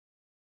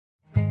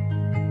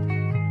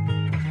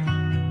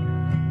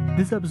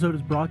This episode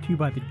is brought to you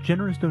by the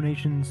generous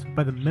donations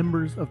by the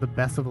members of the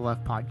Best of the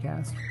Left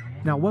podcast.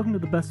 Now, welcome to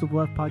the Best of the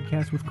Left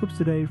podcast with clips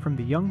today from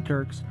The Young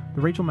Turks,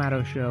 The Rachel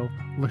Maddow Show,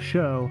 Le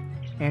Show,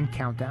 and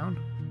Countdown.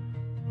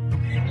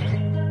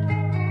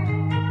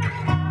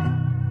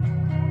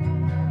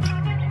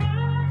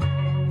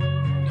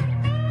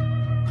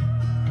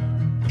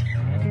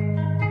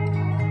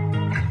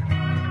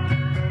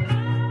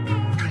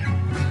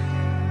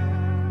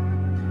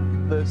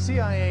 The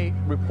CIA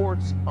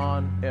reports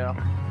on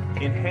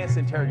enhanced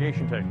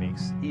interrogation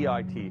techniques,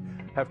 EIT,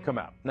 have come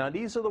out. Now,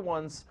 these are the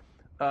ones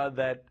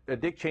that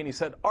Dick Cheney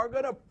said are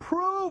going to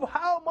prove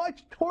how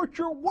much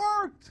torture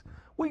worked.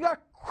 We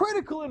got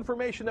critical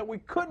information that we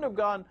couldn't have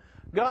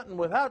gotten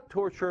without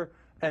torture,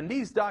 and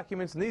these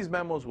documents and these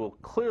memos will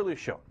clearly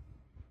show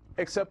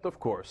it. Except, of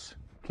course,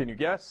 can you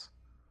guess?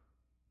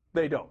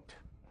 They don't.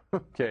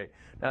 Okay.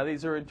 Now,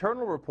 these are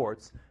internal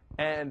reports,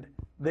 and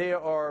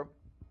they're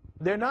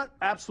not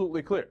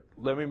absolutely clear.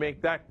 Let me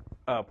make that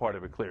part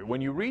of it clear. When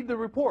you read the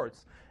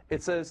reports,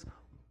 it says,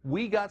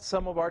 we got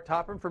some of our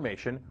top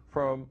information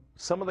from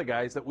some of the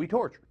guys that we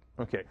tortured.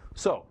 Okay,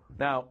 so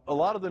now a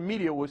lot of the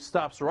media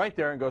stops right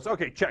there and goes,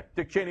 okay, check,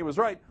 Dick Cheney was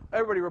right.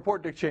 Everybody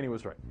report Dick Cheney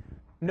was right.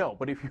 No,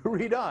 but if you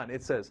read on,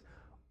 it says,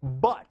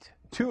 but,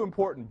 two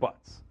important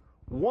buts.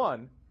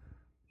 One,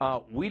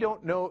 we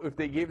don't know if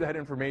they gave that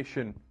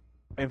information,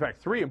 in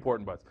fact, three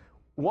important buts.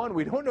 One,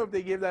 we don't know if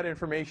they gave that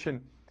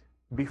information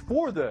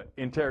before the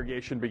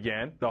interrogation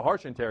began, the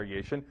harsh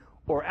interrogation,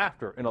 or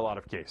after in a lot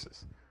of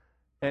cases.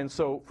 And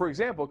so, for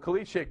example,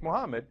 Khalid Sheikh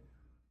Mohammed,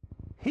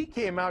 he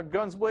came out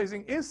guns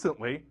blazing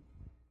instantly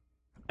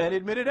and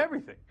admitted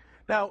everything.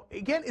 Now,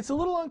 again, it's a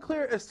little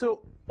unclear as to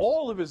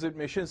all of his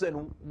admissions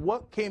and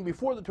what came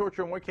before the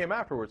torture and what came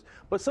afterwards.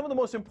 But some of the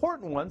most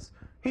important ones,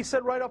 he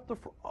said right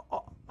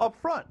up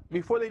front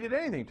before they did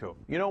anything to him.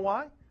 You know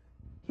why?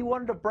 He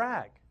wanted to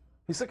brag.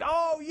 He's like,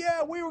 oh,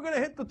 yeah, we were going to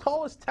hit the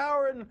tallest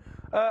tower in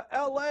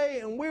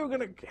L.A., and we were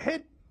going to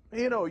hit,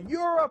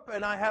 Europe,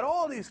 and I had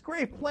all these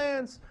great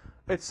plans,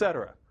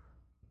 etc.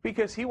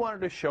 Because he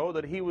wanted to show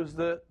that he was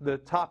the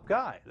top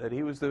guy, that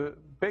he was the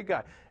big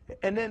guy.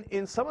 And then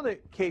in some of the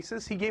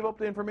cases, he gave up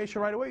the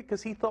information right away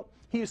because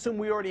he assumed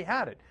we already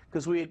had it,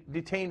 because we had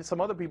detained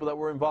some other people that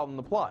were involved in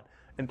the plot.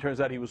 And it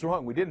turns out he was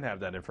wrong. We didn't have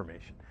that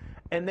information.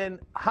 And then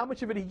how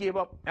much of it he gave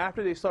up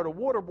after they started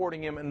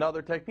waterboarding him and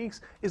other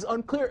techniques is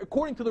unclear,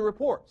 according to the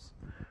reports.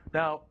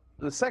 Now,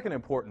 the second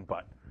important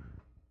but,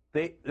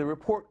 the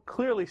report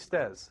clearly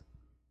says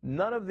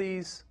none of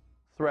these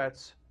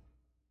threats,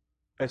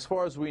 as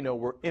far as we know,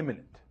 were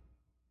imminent.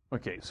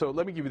 Okay, so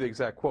let me give you the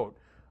exact quote,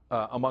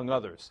 among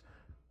others.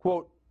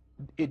 Quote,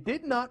 it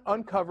did not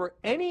uncover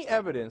any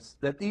evidence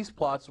that these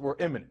plots were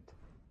imminent.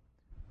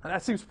 And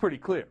that seems pretty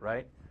clear,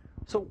 right?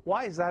 So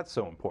why is that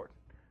so important?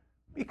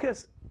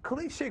 Because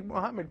Khalid Sheikh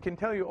Mohammed can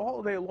tell you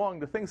all day long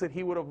the things that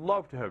he would have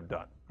loved to have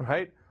done,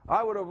 right?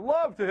 I would have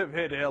loved to have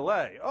hit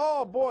L.A.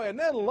 Oh, boy, and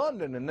then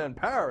London, and then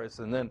Paris,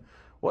 and then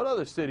what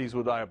other cities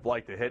would I have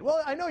liked to hit?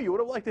 Well, I know you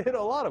would have liked to hit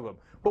a lot of them,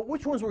 but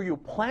which ones were you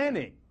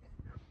planning?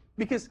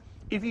 Because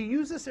if you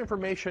use this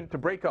information to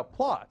break up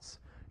plots,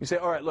 you say,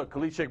 all right, look,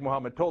 Khalid Sheikh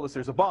Mohammed told us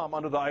there's a bomb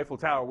under the Eiffel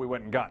Tower, we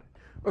went and got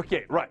it.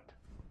 Okay, right.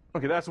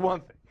 Okay, that's one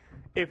thing.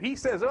 If he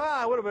says,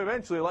 I would have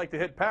eventually liked to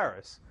hit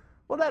Paris,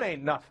 well, that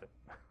ain't nothing.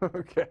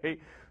 Okay,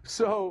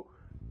 so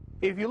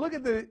if you look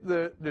at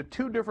the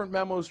two different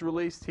memos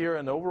released here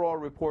and the overall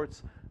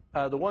reports,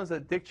 the ones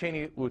that Dick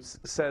Cheney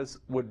says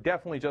would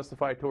definitely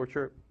justify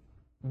torture,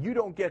 you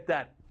don't get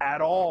that at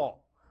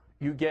all.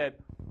 You get,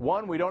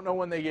 one, we don't know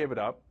when they gave it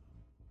up.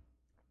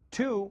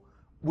 Two,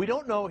 we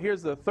don't know,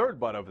 here's the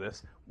third but of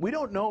this, we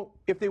don't know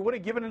if they would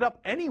have given it up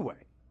anyway,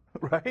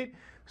 right?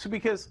 So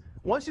because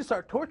once you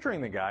start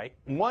torturing the guy,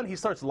 one, he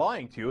starts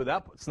lying to you.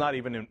 That's not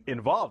even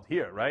involved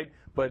here, right?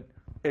 But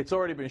it's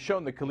already been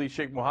shown that Khalid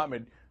Sheikh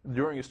Mohammed,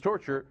 during his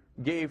torture,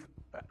 gave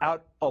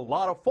out a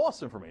lot of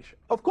false information.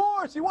 Of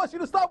course, he wants you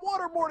to stop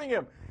waterboarding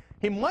him.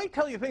 He might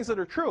tell you things that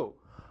are true.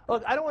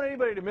 Look, I don't want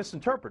anybody to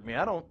misinterpret me.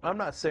 I'm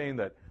not saying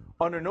that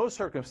under no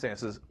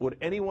circumstances would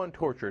anyone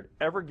tortured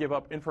ever give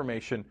up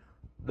information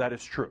that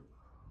is true.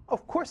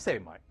 Of course they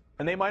might.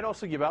 And they might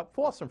also give out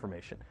false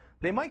information.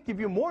 They might give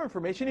you more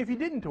information if you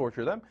didn't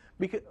torture them,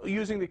 because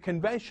using the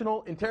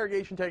conventional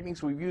interrogation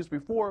techniques we've used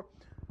before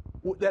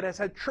that has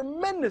had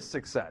tremendous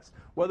success,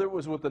 whether it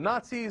was with the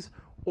Nazis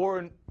or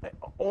in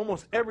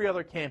almost every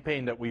other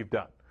campaign that we've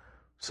done.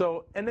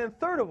 So, and then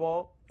third of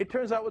all, it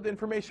turns out with the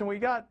information we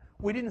got,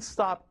 we didn't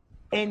stop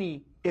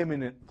any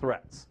imminent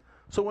threats.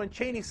 So when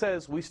Cheney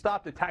says we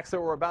stopped attacks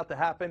that were about to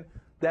happen,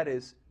 that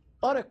is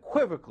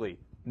unequivocally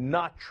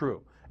not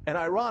true. And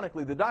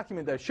ironically, the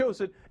document that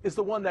shows it is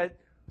the one that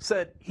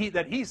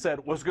he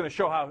said was going to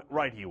show how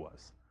right he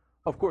was.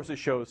 Of course, it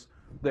shows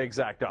the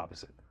exact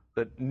opposite,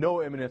 that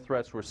no imminent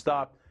threats were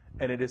stopped,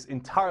 and it is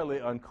entirely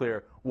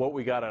unclear what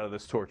we got out of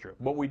this torture.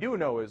 What we do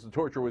know is the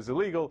torture was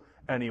illegal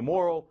and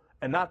immoral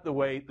and not the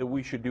way that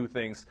we should do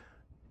things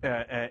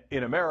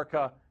in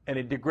America, and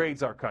it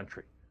degrades our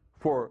country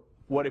for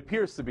what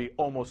appears to be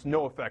almost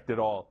no effect at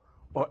all,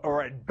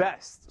 or at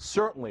best,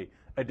 certainly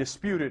a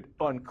disputed,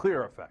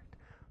 unclear effect.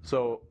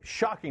 So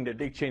shocking that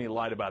Dick Cheney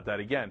lied about that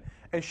again,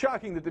 and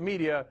shocking that the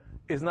media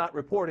is not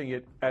reporting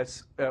it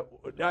as.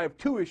 I have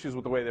two issues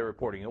with the way they're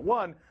reporting it.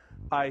 One,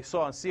 I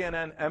saw on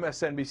CNN,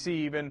 MSNBC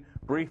even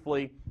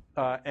briefly,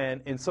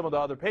 and in some of the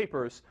other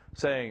papers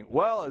saying,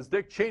 well, as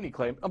Dick Cheney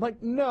claimed. I'm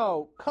like,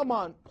 no, come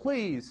on,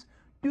 please,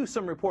 do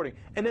some reporting.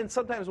 And then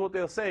sometimes what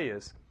they'll say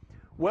is,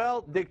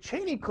 well, Dick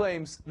Cheney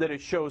claims that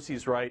it shows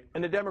he's right,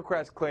 and the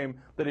Democrats claim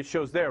that it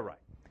shows they're right.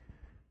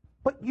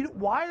 But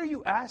why are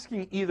you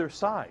asking either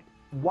side?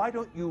 Why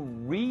don't you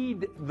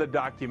read the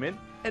document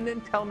and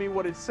then tell me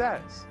what it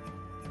says?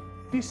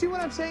 Do you see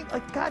what I'm saying?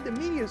 Like, God, the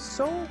media is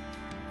so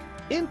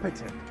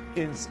impotent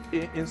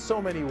in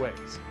so many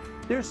ways.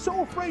 They're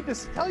so afraid to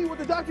tell you what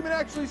the document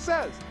actually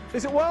says. They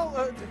say,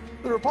 well,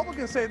 the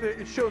Republicans say that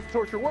it shows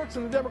torture works,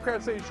 and the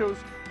Democrats say it shows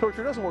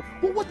torture doesn't work.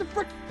 Well, what the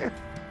frick?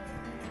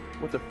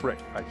 What the frick?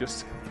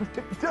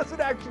 It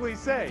doesn't actually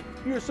say.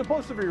 You're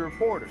supposed to be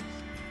reporters.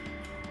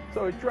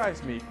 So it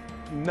drives me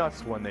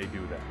nuts when they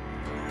do that.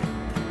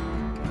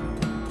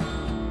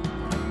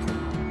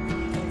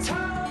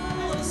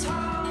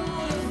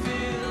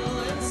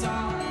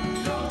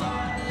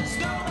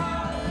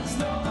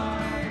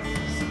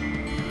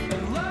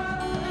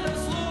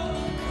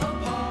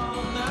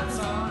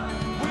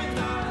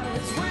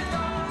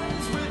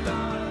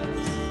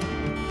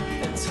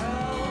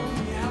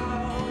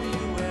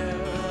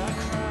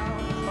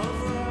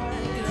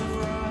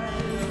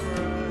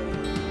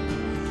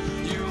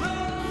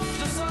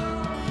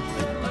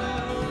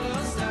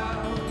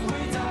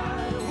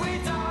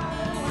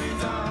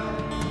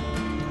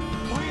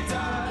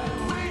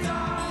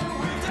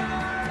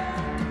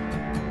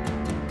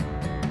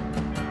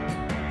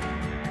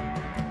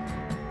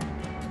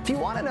 If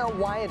you want to know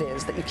why it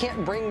is that you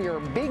can't bring your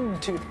big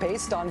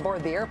toothpaste on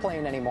board the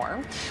airplane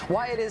anymore,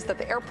 why it is that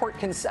the airport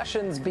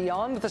concessions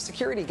beyond the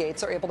security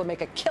gates are able to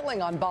make a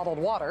killing on bottled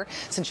water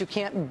since you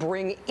can't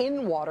bring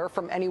in water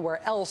from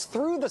anywhere else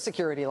through the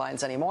security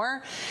lines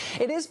anymore,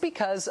 it is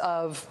because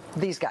of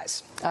these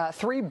guys.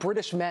 3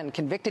 British men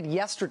convicted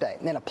yesterday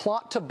in a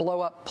plot to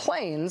blow up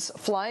planes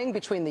flying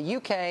between the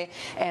UK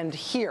and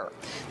here.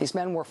 These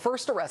men were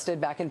first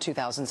arrested back in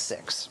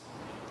 2006.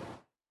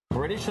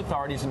 British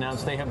authorities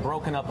announced they have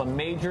broken up a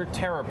major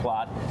terror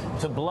plot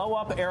to blow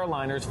up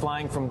airliners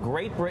flying from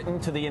Great Britain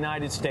to the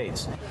United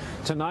States.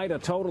 Tonight, a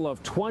total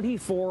of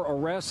 24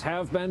 arrests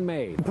have been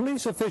made.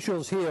 Police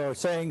officials here are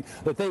saying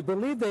that they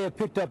believe they have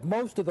picked up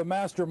most of the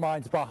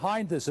masterminds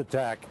behind this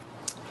attack.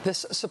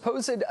 This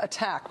supposed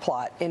attack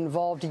plot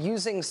involved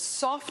using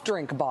soft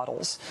drink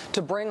bottles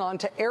to bring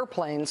onto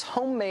airplanes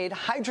homemade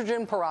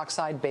hydrogen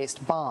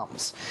peroxide-based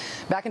bombs.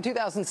 Back in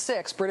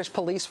 2006, British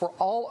police were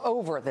all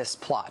over this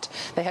plot.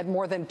 They had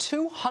more than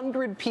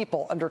 200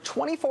 people under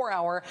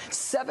 24-hour,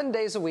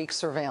 7-days-a-week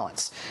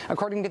surveillance.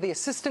 According to the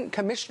Assistant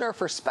Commissioner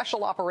for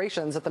Special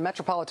Operations at the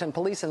Metropolitan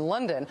Police in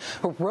London,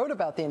 who wrote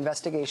about the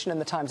investigation in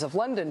the Times of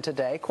London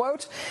today,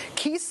 quote,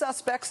 key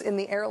suspects in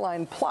the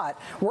airline plot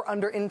were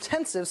under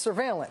intensive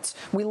surveillance.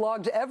 We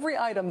logged every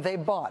item they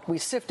bought. We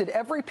sifted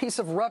every piece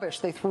of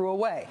rubbish they threw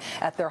away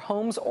at their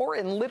homes or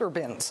in litter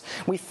bins.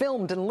 We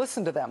filmed and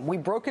listened to them. We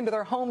broke into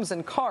their homes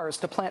and cars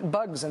to plant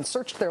bugs and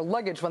searched their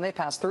luggage when they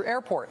passed through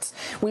airports.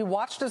 We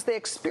watched as they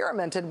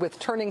experimented with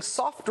turning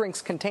soft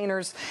drinks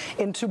containers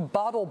into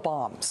bottle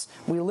bombs.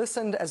 We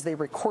listened as they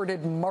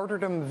recorded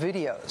martyrdom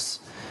videos.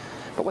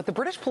 But what the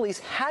British police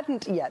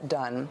hadn't yet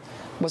done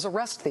was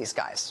arrest these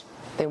guys.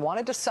 They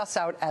wanted to suss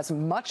out as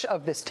much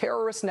of this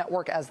terrorist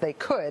network as they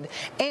could,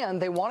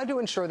 and they wanted to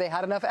ensure they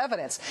had enough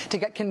evidence to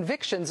get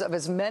convictions of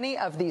as many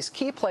of these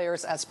key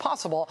players as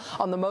possible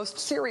on the most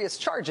serious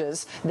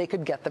charges they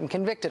could get them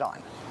convicted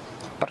on.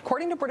 But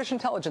according to British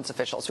intelligence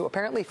officials, who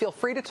apparently feel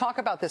free to talk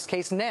about this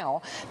case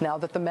now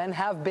that the men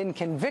have been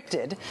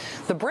convicted,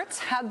 the Brits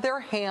had their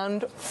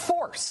hand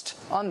forced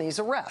on these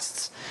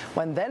arrests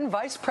when then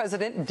Vice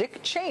President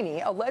Dick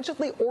Cheney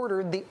allegedly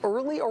ordered the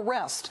early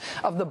arrest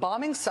of the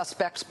bombing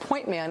suspect's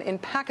point man in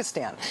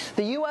Pakistan.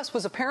 The U.S.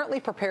 was apparently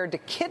prepared to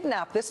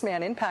kidnap this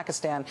man in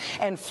Pakistan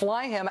and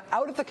fly him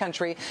out of the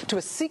country to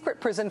a secret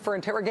prison for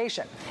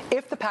interrogation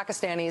if the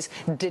Pakistanis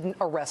didn't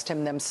arrest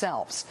him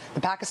themselves.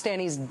 The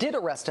Pakistanis did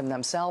arrest him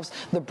themselves.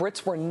 The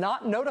Brits were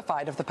not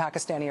notified of the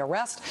Pakistani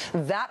arrest.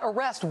 That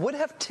arrest would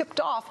have tipped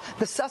off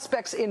the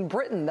suspects in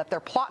Britain that their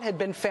plot had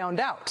been found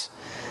out.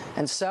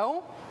 And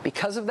so,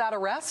 because of that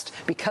arrest,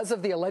 because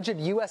of the alleged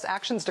U.S.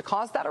 actions to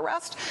cause that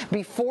arrest,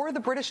 before the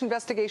British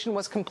investigation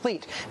was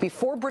complete,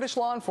 before British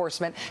law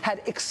enforcement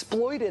had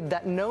exploited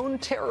that known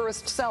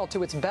terrorist cell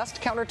to its best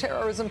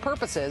counterterrorism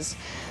purposes,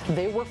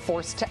 they were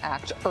forced to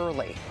act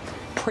early,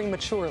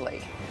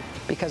 prematurely,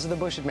 because of the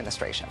Bush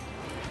administration.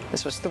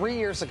 This was 3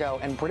 years ago,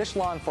 and British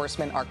law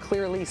enforcement are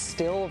clearly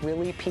still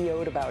really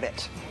PO'd about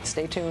it.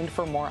 Stay tuned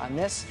for more on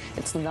this.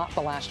 It's not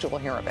the last you will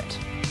hear of it.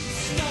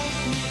 Stop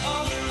me,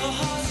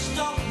 oh,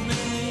 stop me.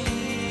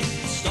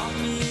 Stop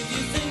me if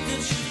you think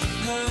that you've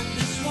heard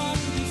this one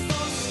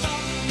before. Stop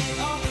me,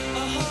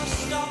 oh,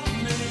 stop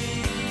me.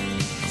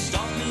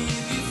 Stop me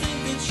if you think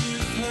that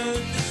you've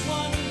heard this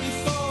one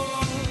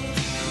before.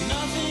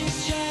 Nothing's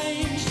changed.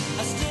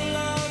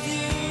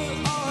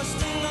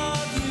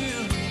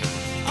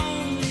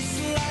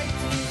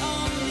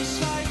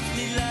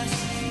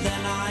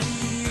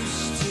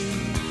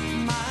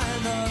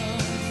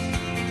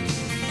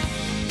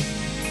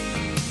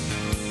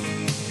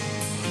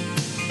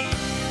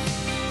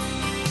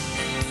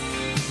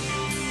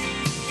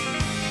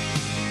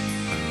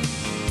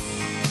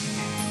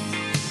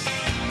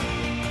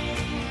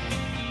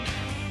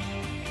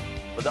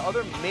 the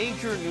other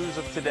major news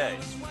of today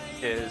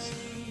is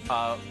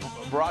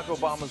Barack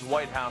Obama's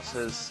White House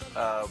has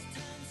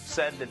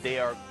said that they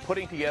are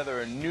putting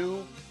together a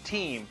new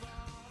team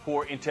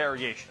for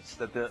interrogations,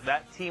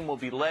 that team will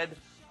be led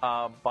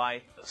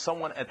by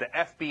someone at the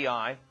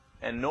FBI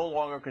and no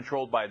longer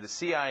controlled by the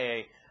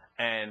CIA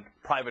and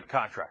private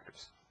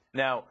contractors.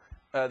 Now,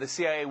 the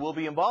CIA will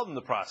be involved in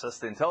the process.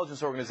 The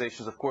intelligence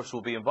organizations, of course,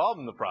 will be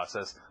involved in the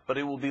process, but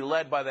it will be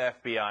led by the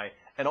FBI,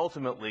 and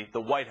ultimately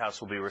the White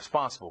House will be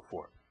responsible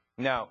for it.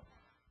 Now,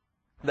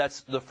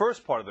 that's the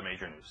first part of the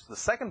major news. The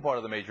second part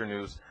of the major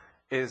news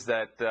is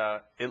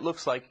that it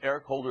looks like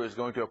Eric Holder is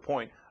going to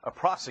appoint a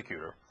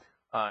prosecutor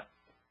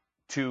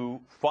to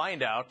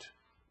find out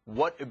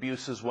what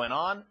abuses went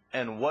on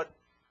and what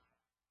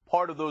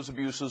part of those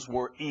abuses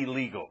were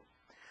illegal.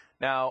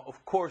 Now,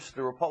 of course,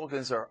 the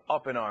Republicans are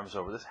up in arms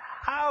over this.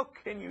 How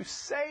can you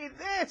say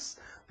this,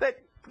 that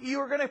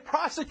you're going to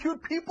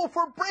prosecute people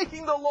for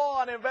breaking the law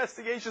on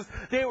investigations?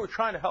 They were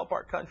trying to help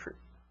our country.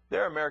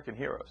 They're American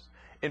heroes.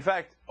 In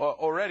fact,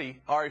 already,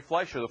 Ari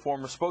Fleischer, the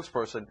former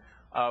spokesperson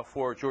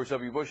for George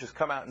W. Bush, has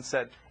come out and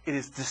said it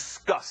is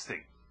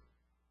disgusting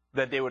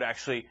that they would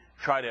actually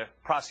try to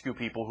prosecute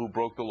people who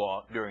broke the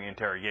law during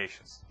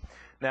interrogations.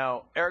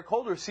 Now, Eric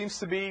Holder seems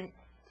to be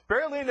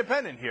fairly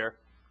independent here.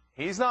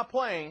 He's not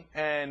playing,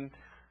 and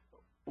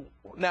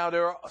now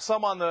there are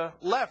some on the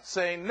left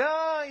saying,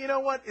 no, you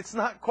know what, it's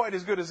not quite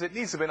as good as it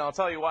needs to be, and I'll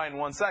tell you why in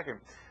 1 second.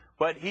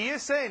 But he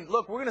is saying,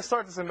 look, we're going to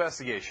start this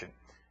investigation.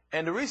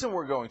 And the reason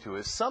we're going to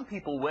is some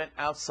people went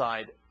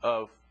outside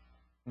of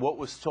what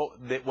was told,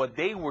 what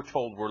they were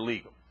told were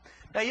legal.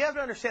 Now, you have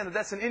to understand that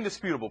that's an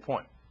indisputable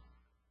point.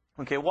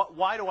 Okay,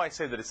 why do I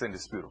say that it's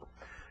indisputable?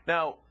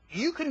 Now,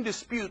 you can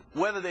dispute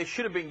whether they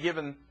should have been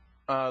given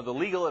the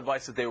legal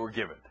advice that they were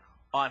given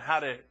on how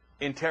to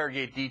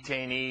interrogate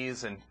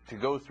detainees and to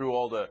go through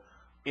all the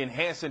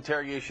enhanced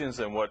interrogations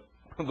and what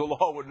the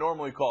law would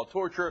normally call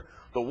torture,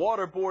 the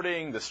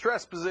waterboarding, the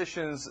stress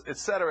positions, et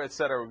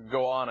cetera,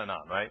 go on and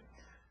on, right?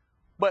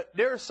 But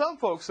there are some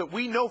folks that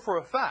we know for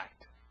a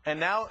fact, and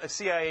now a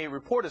CIA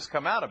report has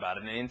come out about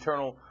it, an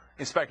internal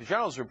Inspector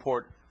General's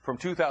report from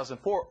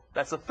 2004.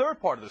 That's the third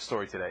part of the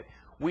story today.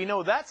 We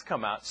know that's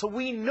come out, so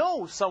we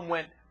know some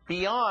went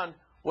beyond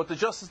what the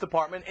Justice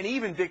Department and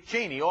even Dick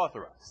Cheney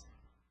authorized.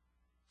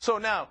 So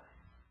now,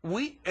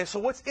 so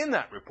what's in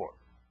that report?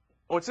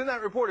 What's in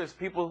that report is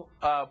people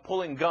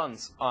pulling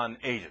guns on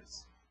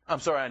agents.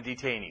 I'm sorry, on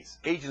detainees.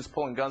 Agents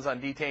pulling guns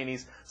on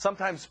detainees,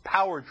 sometimes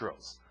power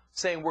drills,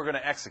 saying we're going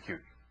to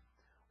execute.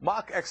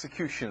 Mock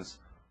executions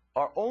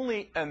are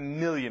only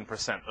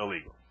 1,000,000%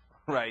 illegal,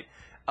 right?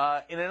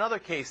 In another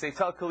case, they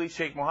tell Khalid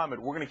Sheikh Mohammed,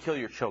 we're going to kill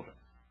your children.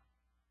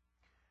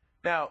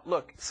 Now,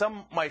 look,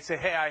 some might say,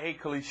 hey, I hate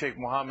Khalid Sheikh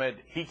Mohammed.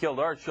 He killed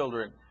our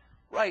children.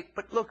 Right,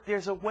 but look,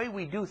 there's a way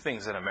we do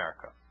things in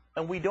America,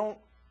 and we don't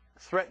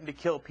threaten to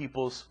kill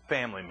people's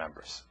family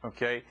members,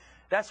 okay?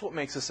 That's what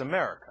makes us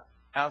America,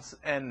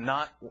 and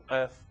not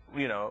a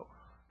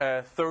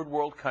third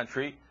world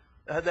country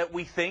that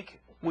we think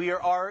we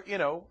are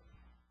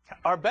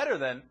better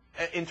than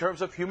in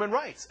terms of human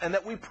rights, and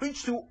that we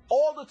preach to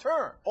all the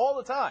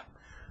time.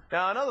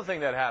 Now, another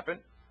thing that happened,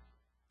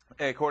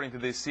 according to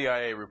the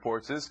CIA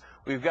reports, is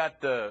we've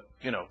got the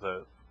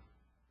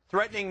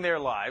threatening their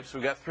lives,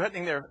 we've got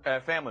threatening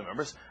their family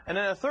members, and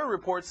then a third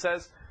report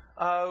says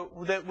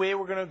that we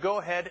were going to go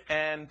ahead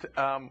and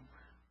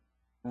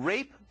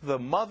rape the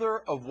mother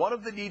of one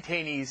of the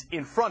detainees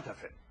in front of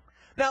him.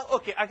 Now,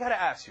 okay, I got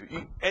to ask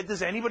you,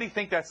 does anybody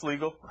think that's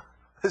legal?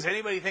 Does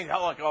anybody think,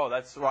 oh,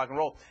 that's rock and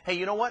roll? Hey,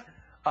 you know what?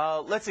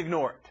 Let's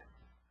ignore it.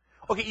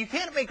 Okay, you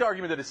can't make the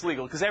argument that it's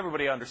legal because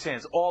everybody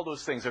understands all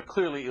those things are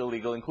clearly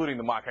illegal, including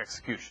the mock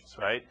executions,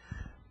 right?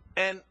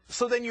 And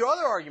so then your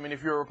other argument,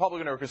 if you're a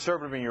Republican or a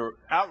conservative and you're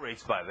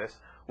outraged by this,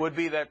 would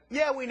be that,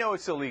 yeah, we know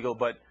it's illegal,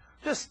 but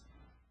just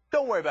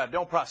don't worry about it.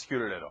 Don't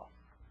prosecute it at all.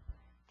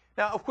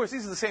 Now, of course,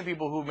 these are the same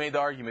people who made the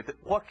argument that,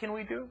 what can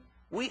we do?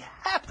 We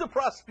have to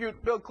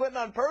prosecute Bill Clinton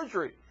on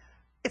perjury.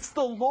 It's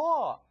the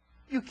law.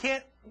 You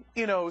can't,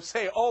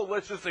 say, oh,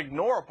 let's just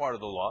ignore a part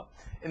of the law.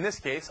 In this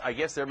case, I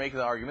guess they're making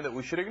the argument that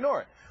we should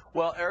ignore it.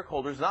 Well, Eric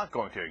Holder's not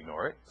going to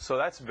ignore it, so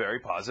that's very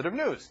positive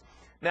news.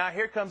 Now,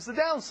 here comes the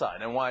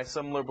downside, and why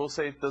some liberals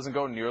say it doesn't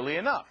go nearly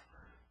enough.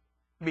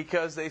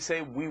 Because they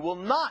say we will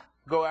not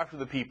go after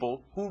the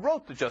people who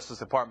wrote the Justice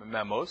Department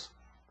memos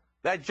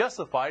that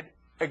justified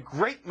a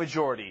great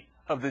majority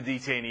of the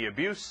detainee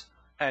abuse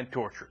and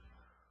torture.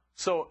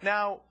 So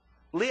now,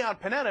 Leon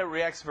Panetta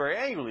reacts very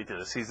angrily to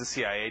this. He's the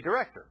CIA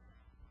director.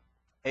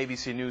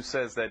 ABC News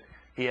says that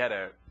he had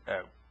a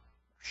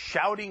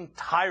shouting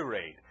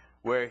tirade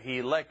where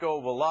he let go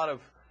of a lot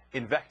of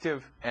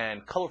invective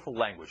and colorful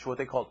language, what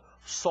they called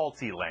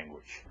salty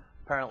language.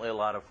 Apparently a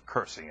lot of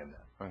cursing in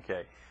there,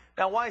 okay?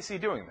 Now, why is he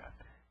doing that?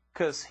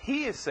 Because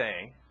he is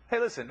saying, hey,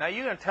 listen, now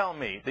you're going to tell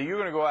me that you're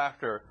going to go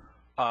after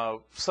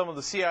some of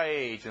the CIA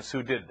agents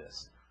who did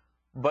this,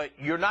 but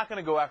you're not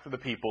going to go after the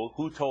people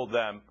who told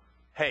them,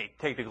 hey,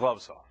 take the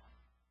gloves off.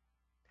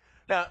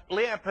 Now,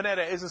 Leon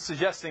Panetta isn't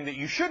suggesting that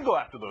you should go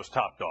after those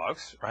top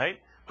dogs,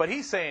 right? But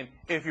he's saying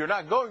if you're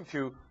not going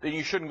to, then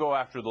you shouldn't go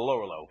after the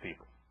lower level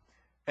people.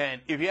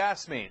 And if you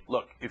ask me,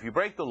 look, if you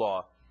break the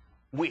law,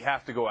 we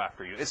have to go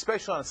after you,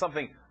 especially on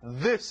something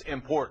this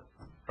important,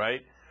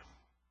 right?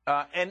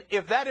 And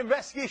if that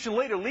investigation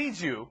later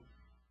leads you,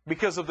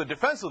 because of the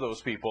defense of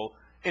those people,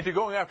 into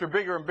going after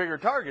bigger and bigger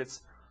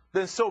targets,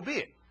 then so be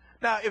it.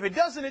 Now, if it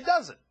doesn't, it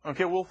doesn't.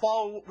 Okay, we'll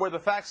follow where the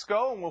facts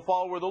go, and we'll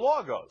follow where the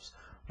law goes.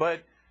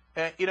 But,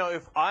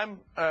 if I'm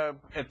an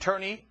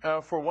attorney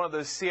for one of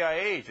the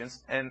CIA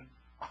agents, and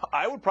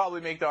I would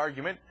probably make the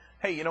argument,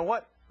 hey, you know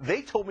what?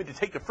 They told me to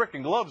take the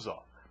frickin' gloves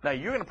off. Now,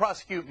 you're going to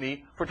prosecute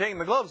me for taking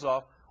the gloves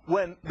off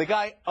when the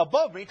guy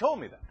above me told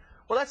me that.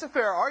 Well, that's a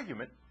fair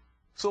argument.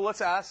 So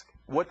let's ask,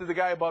 what did the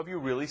guy above you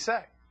really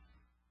say?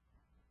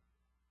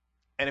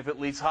 And if it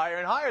leads higher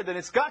and higher, then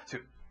it's got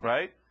to,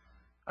 right?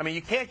 I mean,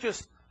 you can't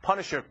just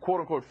punish a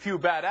quote-unquote few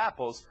bad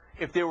apples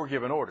if they were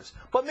given orders.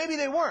 But maybe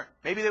they weren't.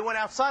 Maybe they went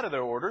outside of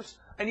their orders,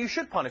 and you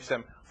should punish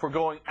them for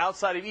going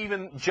outside of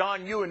even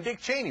John Yoo and Dick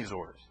Cheney's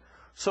orders.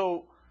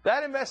 So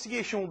that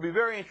investigation will be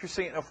very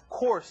interesting, and of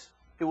course,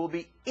 it will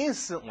be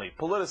instantly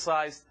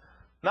politicized,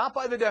 not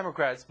by the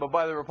Democrats, but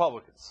by the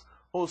Republicans,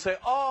 who will say,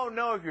 oh,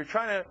 no, if you're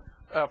trying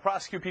to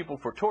prosecute people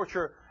for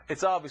torture,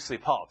 it's obviously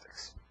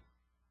politics.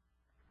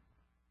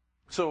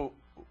 So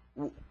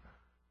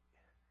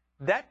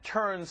that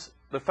turns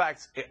the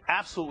facts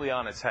absolutely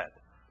on its head.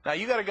 Now,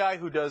 you got a guy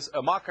who does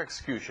a mock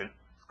execution,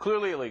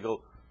 clearly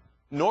illegal.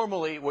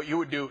 Normally, what you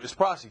would do is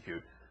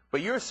prosecute.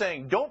 But you're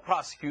saying don't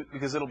prosecute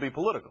because it'll be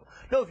political.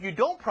 No, if you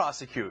don't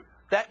prosecute,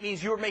 that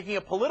means you're making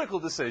a political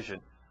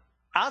decision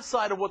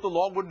outside of what the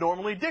law would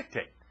normally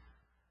dictate.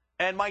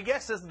 And my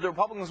guess is that the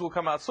Republicans will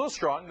come out so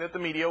strong that the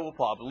media will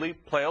probably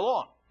play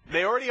along.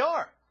 They already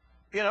are.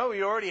 You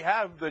already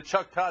have the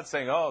Chuck Todd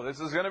saying, oh, this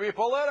is going to be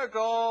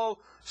political,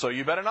 so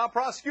you better not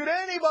prosecute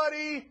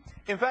anybody.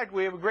 In fact,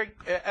 we have great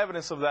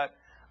evidence of that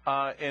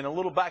in a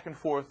little back and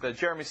forth that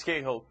Jeremy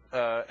Scahill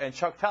and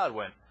Chuck Todd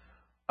went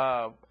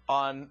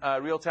on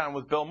Real Time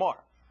with Bill Maher.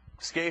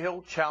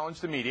 Scahill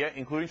challenged the media,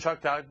 including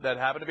Chuck Todd, that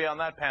happened to be on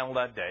that panel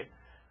that day.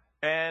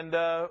 And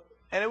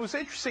it was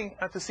interesting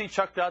to see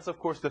Chuck Todd's, of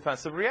course,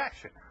 defensive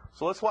reaction.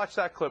 So let's watch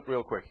that clip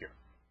real quick here.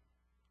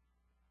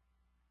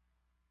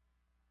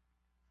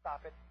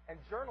 Stop it. And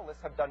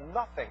journalists have done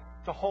nothing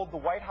to hold the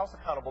White House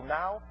accountable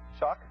now,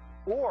 Chuck,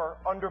 or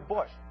under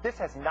Bush. This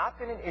has not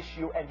been an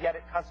issue, and yet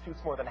it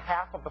constitutes more than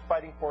half of the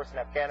fighting force in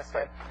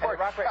Afghanistan. Or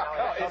Chuck,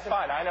 no, it's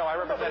fine. I know. I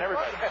represent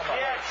everybody.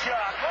 Yeah,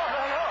 Chuck. No.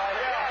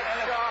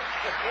 Chuck.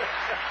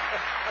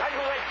 By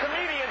the way,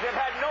 comedians have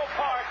had no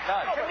part.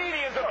 None.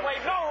 Comedians have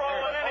played no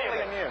role in any of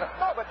it.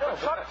 No, but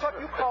Chuck,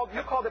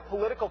 you called it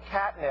political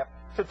catnip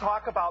to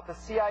talk about the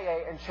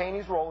CIA and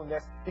Cheney's role in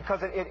this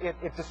because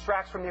it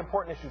distracts from the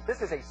important issues.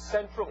 This is a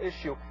central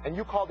issue, and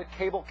you called it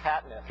cable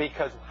catnip.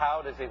 Because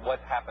what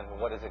happens and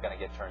what is it going to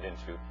get turned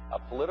into? A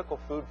political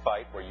food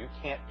fight where you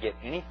can't get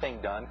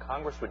anything done.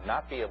 Congress would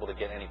not be able to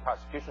get any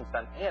prosecutions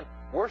done. And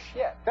worse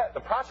yet, the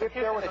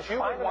prosecution that you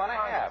would want to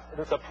have,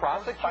 the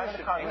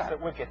prosecution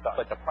that would get done.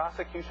 But the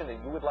prosecution that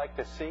you would like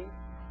to see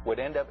would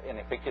end up, and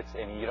if it gets,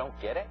 and you don't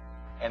get it,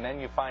 and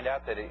then you find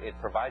out that it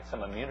provides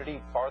some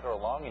immunity farther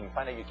along, and you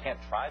find out you can't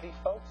try these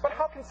folks? But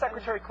how can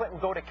Secretary Clinton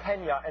go to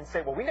Kenya and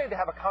say, well, we need to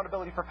have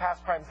accountability for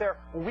past crimes there,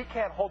 when we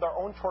can't hold our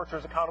own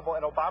torturers accountable,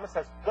 and Obama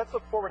says, let's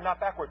look forward,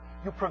 not backward.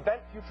 You prevent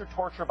future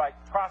torture by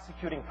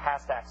prosecuting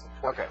past acts of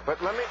torture. Okay,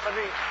 but let me...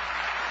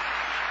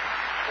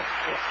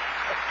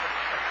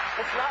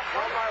 It's not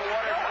funny.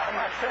 I'm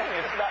not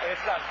saying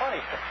it's not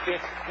funny.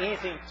 It's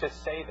easy to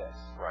say this.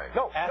 Right.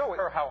 Ask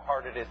her how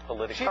hard it is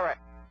politically. All right.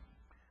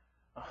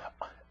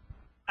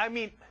 I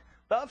mean,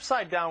 the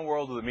upside-down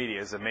world of the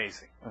media is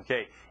amazing.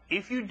 Okay,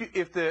 if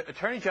the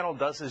Attorney General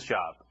does his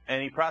job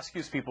and he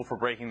prosecutes people for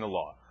breaking the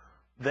law,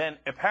 then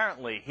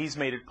apparently he's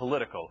made it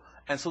political,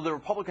 and so the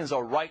Republicans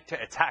are right to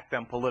attack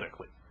them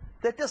politically.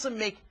 That doesn't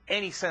make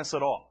any sense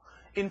at all.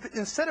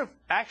 Instead of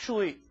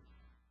actually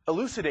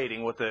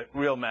elucidating what the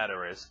real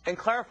matter is and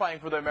clarifying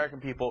for the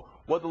American people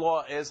what the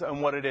law is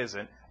and what it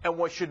isn't, and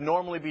what should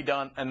normally be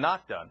done and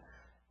not done,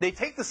 they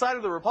take the side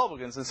of the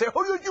Republicans and say,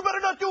 oh, you better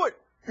not do it.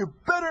 You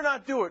better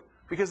not do it,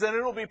 because then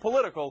it'll be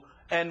political,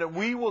 and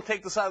we will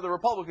take the side of the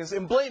Republicans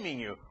in blaming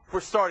you for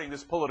starting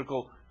this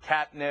political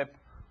catnip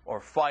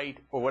or fight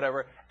or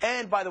whatever.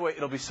 And, by the way,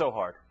 it'll be so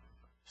hard.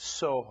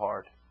 So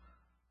hard.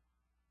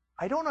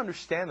 I don't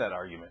understand that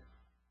argument.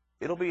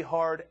 It'll be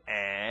hard,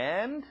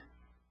 and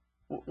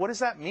what does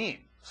that mean?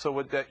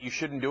 So that you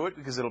shouldn't do it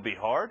because it'll be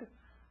hard?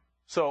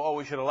 So,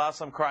 we should allow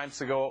some crimes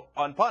to go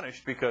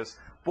unpunished because,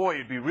 boy,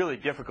 it'd be really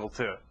difficult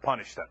to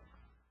punish them.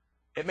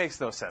 It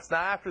makes no sense. Now,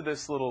 after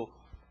this little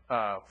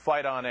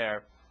fight on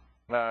air,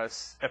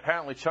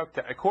 apparently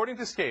according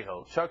to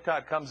Scahill, Chuck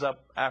Todd comes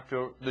up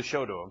after the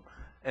show to him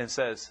and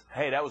says,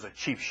 hey, that was a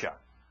cheap shot.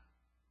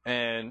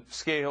 And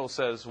Scahill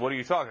says, what are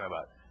you talking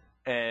about?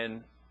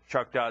 And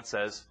Chuck Todd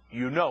says,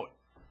 you know it.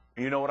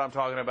 You know what I'm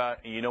talking about,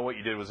 and you know what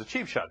you did was a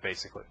cheap shot,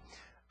 basically.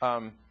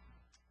 And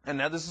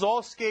now this is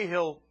all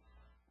Scahill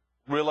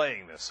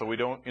relaying this, so we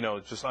don't,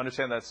 just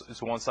understand that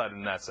it's one-sided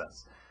in that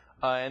sense.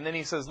 And then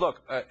he says,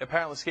 look,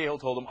 apparently Scahill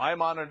told him, I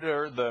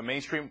monitor the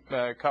mainstream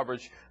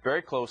coverage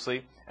very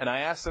closely, and I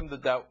asked him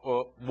that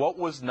what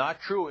was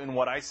not true in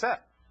what I said,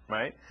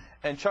 right?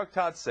 And Chuck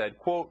Todd said,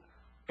 quote,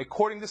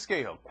 according to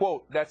Scahill,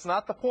 quote, that's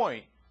not the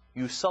point.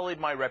 You sullied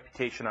my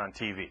reputation on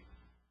TV.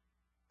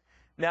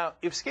 Now,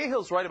 if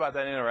Scahill's right about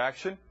that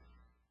interaction,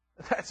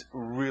 that's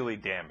really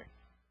damning.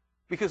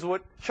 Because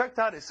what Chuck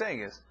Todd is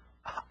saying is,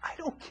 I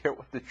don't care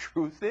what the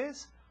truth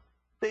is.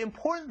 The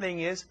important thing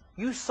is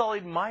you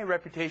sullied my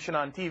reputation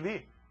on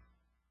TV.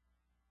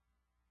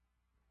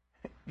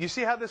 You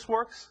see how this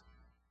works?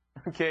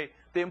 Okay,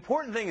 the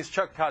important thing is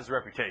Chuck Todd's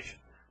reputation.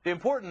 The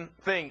important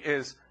thing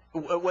is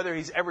whether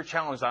he's ever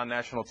challenged on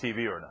national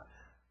TV or not.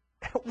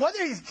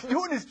 Whether he's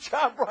doing his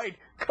job right,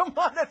 come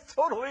on, that's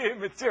totally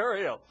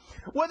immaterial.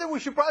 Whether we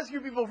should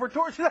prosecute people for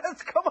torture,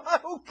 that's, come on,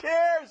 who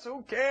cares?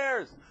 Who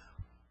cares?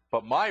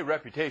 But my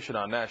reputation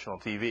on national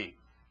TV,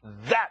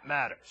 that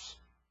matters.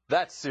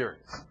 That's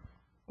serious.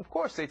 Of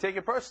course, they take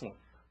it personally.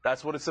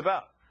 That's what it's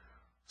about.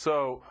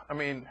 So, I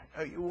mean,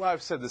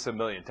 I've said this a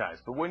million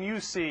times, but when you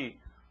see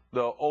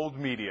the old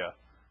media,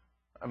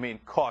 I mean,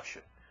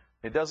 caution.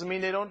 It doesn't mean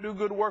they don't do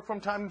good work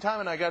from time to time,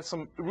 and I got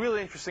some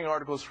really interesting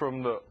articles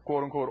from the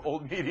quote-unquote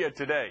old media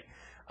today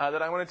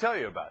that I want to tell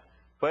you about.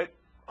 But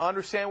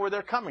understand where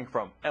they're coming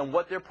from and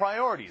what their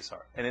priorities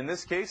are. And in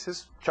this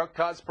case, Chuck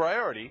Todd's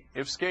priority,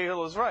 if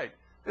Scahill is right,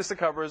 is to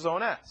cover his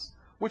own ass.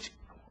 Which,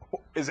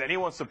 is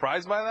anyone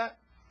surprised by that?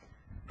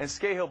 And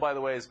Scahill, by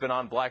the way, has been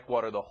on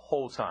Blackwater the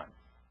whole time.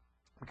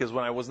 Because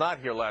when I was not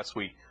here last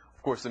week,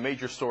 of course, the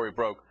major story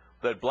broke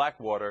that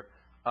Blackwater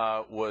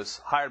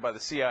was hired by the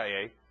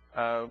CIA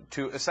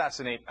to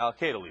assassinate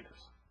al-Qaeda leaders.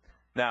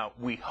 Now,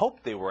 we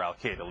hope they were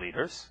al-Qaeda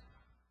leaders.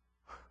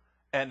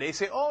 And they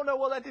say, oh, no,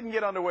 well, that didn't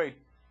get underway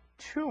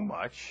too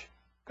much.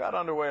 Got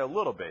underway a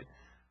little bit.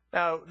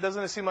 Now,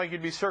 doesn't it seem like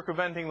you'd be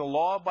circumventing the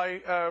law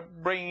by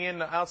bringing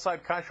in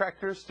outside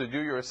contractors to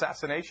do your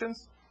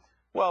assassinations?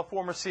 Well,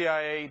 former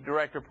CIA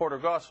Director Porter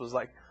Goss was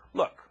like,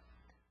 look,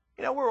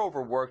 you know, we're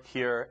overworked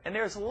here, and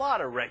there's a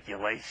lot of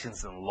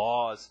regulations and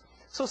laws.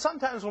 So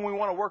sometimes when we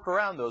want to work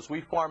around those,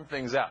 we farm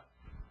things out.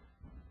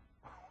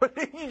 But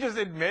didn't you just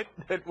admit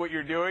that what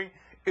you're doing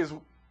is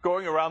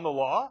going around the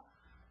law?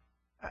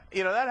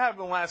 You know, that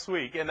happened last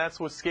week, and that's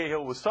what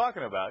Scahill was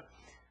talking about.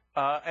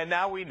 And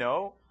now we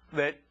know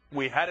that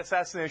we had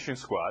assassination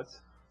squads.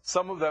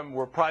 Some of them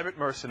were private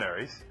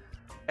mercenaries,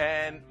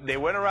 and they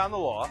went around the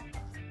law.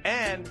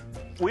 And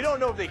we don't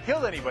know if they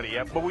killed anybody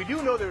yet, but we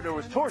do know that there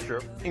was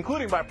torture,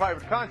 including by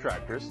private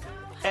contractors,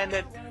 and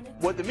that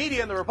what the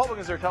media and the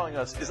Republicans are telling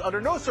us is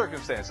under no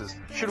circumstances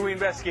should we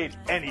investigate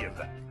any of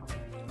that.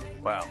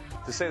 Well,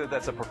 to say that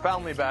that's a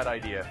profoundly bad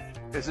idea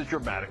is a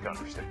dramatic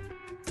understatement.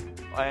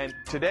 And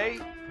today,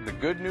 the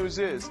good news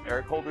is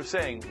Eric Holder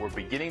saying we're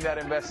beginning that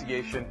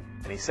investigation,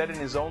 and he said in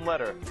his own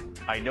letter,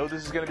 I know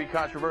this is going to be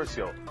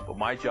controversial, but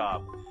my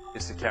job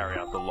is to carry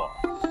out the law.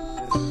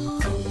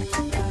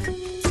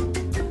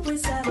 We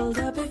saddled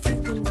up if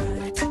you can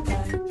ride.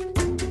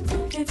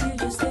 If you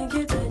just think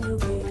it, then you'll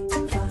be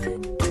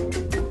fine.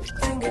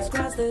 Fingers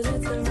crossed that it's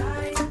the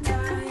right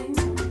time.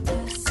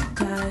 This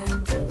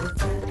time for the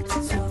fat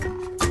slow.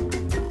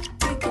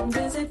 We can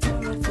visit for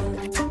a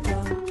fun flow.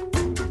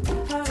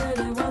 I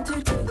really want to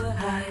do the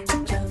high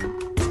jump.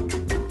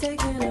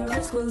 Taking a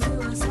risk will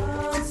do us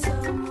all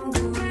some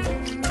good.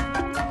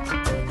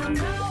 I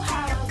know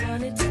how I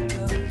want it to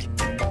go.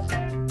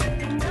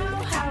 I know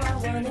how I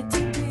want it to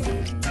be.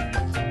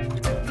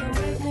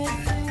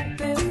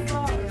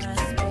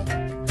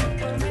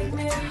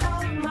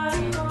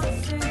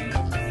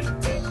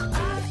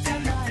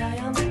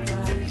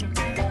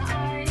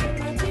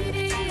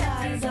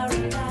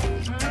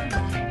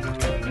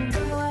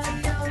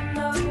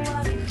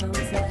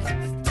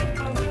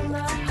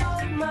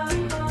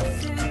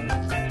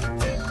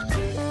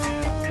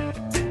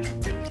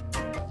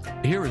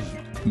 Here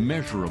is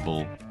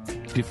measurable,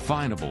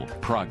 definable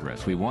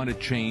progress. We want to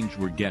change,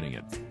 we're getting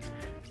it.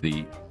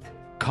 The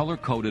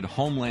color-coded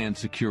Homeland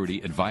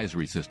Security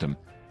Advisory System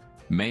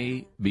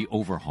may be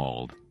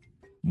overhauled,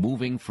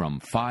 moving from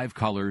 5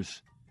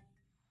 colors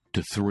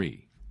to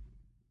 3.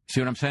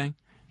 See what I'm saying?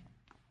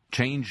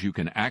 Change you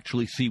can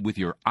actually see with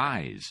your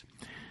eyes.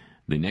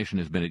 The nation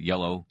has been at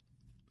yellow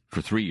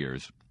for 3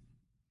 years.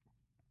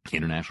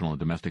 International and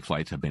domestic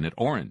flights have been at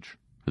orange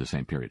for the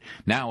same period.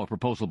 Now, a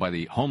proposal by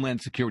the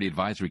Homeland Security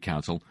Advisory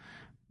Council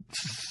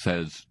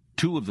says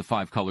 2 of the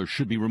 5 colors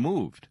should be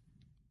removed,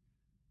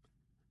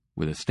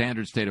 with a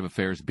standard state of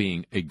affairs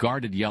being a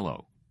guarded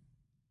yellow.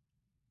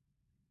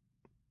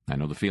 I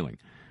know the feeling.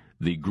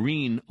 The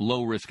green,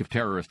 low risk of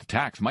terrorist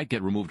attacks might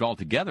get removed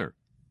altogether.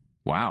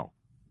 Wow.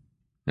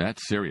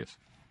 That's serious.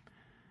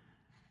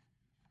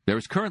 There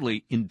is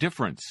currently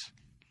indifference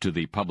to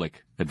the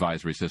public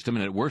advisory system,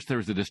 and at worst, there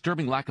is a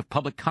disturbing lack of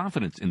public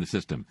confidence in the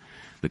system,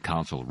 the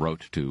council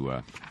wrote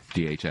to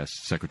DHS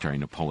Secretary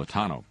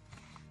Napolitano.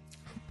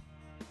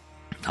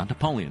 Not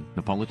Napoleon,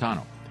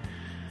 Napolitano.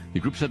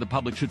 The group said the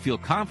public should feel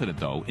confident,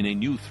 though, in a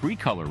new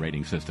 3-color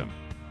rating system.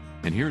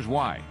 And here's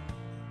why.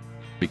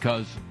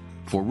 Because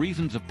For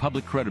reasons of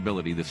public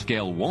credibility, the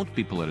scale won't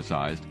be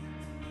politicized,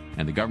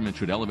 and the government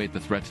should elevate the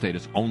threat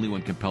status only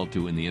when compelled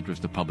to in the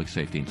interest of public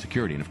safety and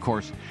security. And of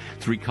course,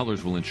 three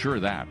colors will ensure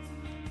that.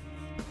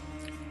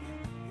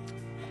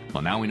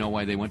 Well, now we know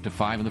why they went to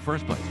 5 in the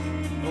first place.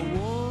 A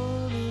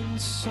warning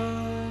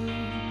sign.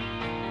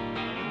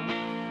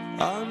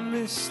 I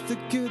missed the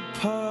good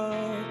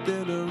part,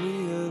 then I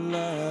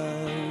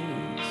realized.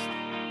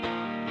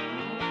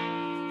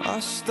 I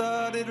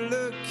started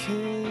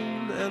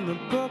looking and the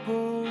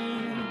bubble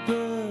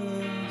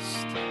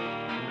burst.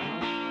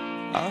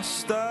 I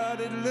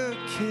started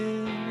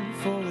looking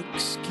for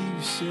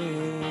excuses.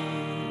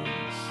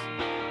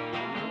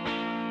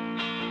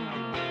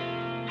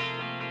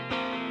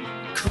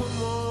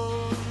 Come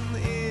on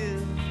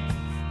in.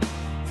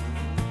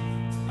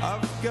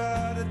 I've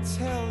gotta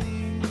tell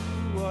you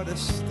what a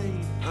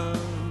state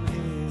I'm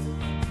in.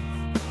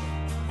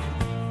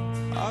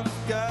 I've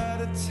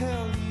gotta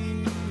tell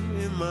you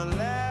in my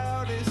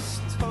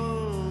loudest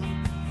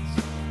tones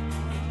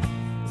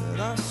that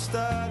I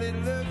started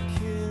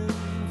looking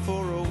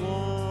for a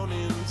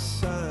warning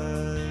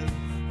sign.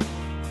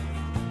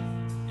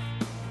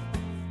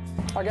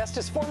 Our guest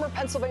is former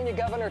Pennsylvania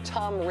Governor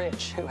Tom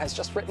Ridge, who has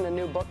just written a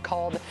new book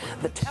called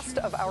The Test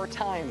of Our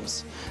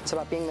Times. It's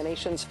about being the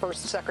nation's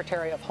first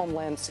Secretary of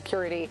Homeland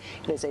Security.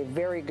 It is a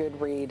very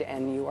good read,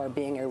 and you are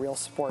being a real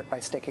sport by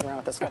sticking around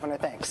with us, Governor.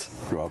 Thanks.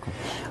 You're welcome.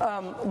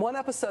 One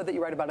episode that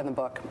you write about in the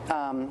book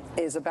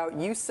is about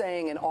you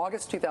saying in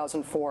August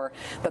 2004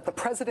 that the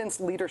president's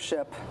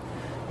leadership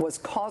was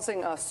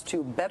causing us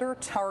to better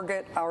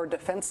target our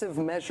defensive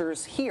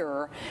measures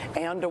here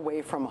and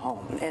away from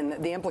home. And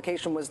the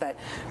implication was that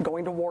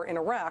going to war in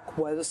Iraq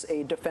was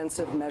a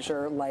defensive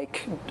measure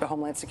like the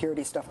Homeland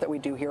Security stuff that we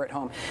do here at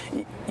home.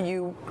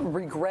 You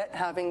regret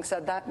having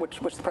said that, which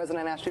the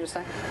president asked you to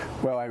say?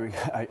 Well,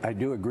 I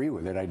do agree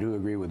with it. I do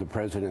agree with the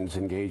president's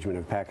engagement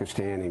of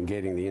Pakistan in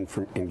getting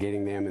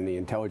them and the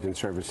intelligence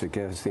service to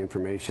get us the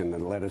information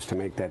that led us to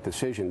make that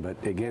decision.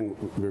 But again,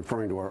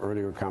 referring to our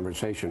earlier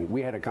conversation,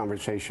 we had a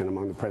conversation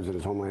among the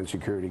President's Homeland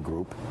Security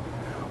Group.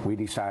 We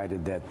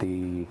decided that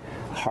the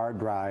hard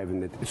drive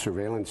and the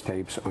surveillance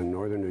tapes on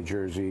northern New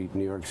Jersey,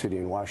 New York City,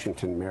 and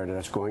Washington merited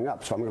us going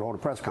up. So I'm going to hold a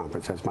press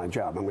conference. That's my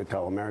job. I'm going to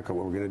tell America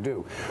what we're going to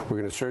do. We're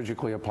going to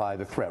surgically apply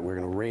the threat. We're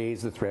going to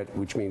raise the threat,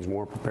 which means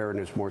more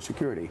preparedness, more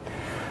security.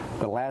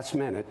 The last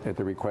minute, at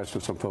the request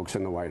of some folks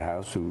in the White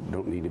House who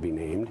don't need to be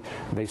named,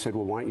 they said,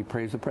 well, why don't you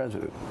praise the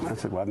president? I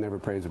said, well, I've never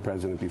praised the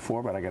president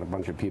before, but I got a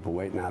bunch of people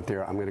waiting out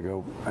there. I'm going to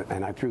go,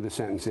 and I threw the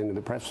sentence into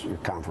the press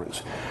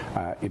conference.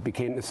 It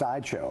became the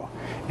sideshow.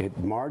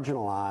 It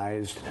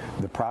marginalized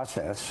the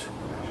process.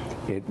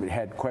 It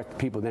had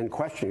people then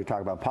question, you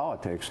talk about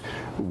politics,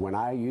 when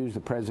I used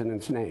the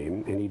president's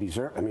name, and he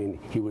deserved, I mean,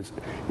 it was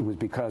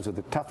because of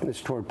the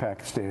toughness toward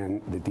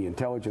Pakistan, that the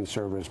intelligence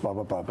service, blah,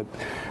 blah, blah, but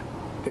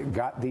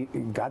got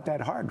that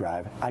hard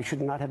drive. I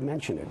should not have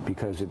mentioned it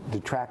because it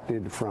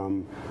detracted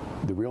from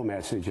the real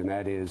message, and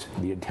that is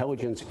the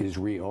intelligence is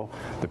real.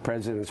 The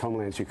President's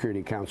Homeland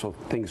Security Council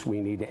thinks we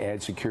need to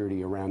add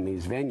security around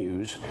these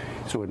venues.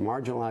 So it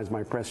marginalized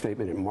my press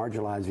statement, it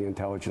marginalized the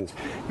intelligence,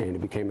 and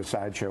it became a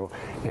sideshow,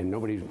 and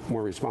nobody's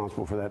more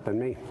responsible for that than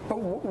me. But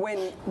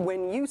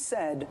when you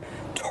said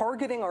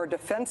targeting our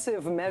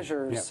defensive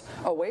measures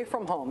away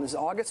from home, this is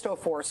August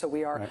 04, so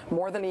we are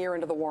more than a year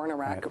into the war in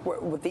Iraq,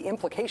 with the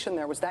implication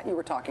there was that you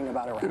were talking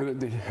about Iraq.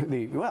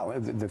 Well,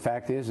 the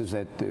fact is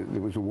that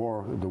there was a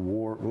war,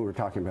 we were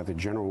talking about the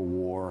general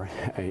war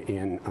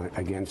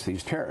against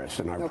these terrorists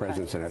and our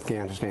presence in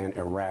Afghanistan,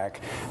 Iraq,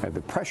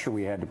 the pressure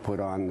we had to put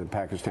on the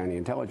Pakistani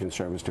intelligence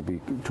service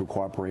to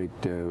cooperate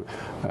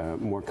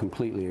more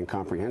completely and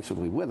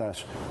comprehensively with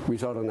us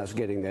resulted in us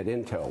getting that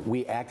intel.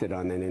 We acted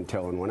on that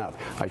intel and went up.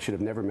 I should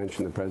have never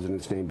mentioned the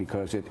president's name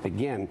because it,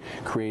 again,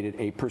 created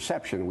a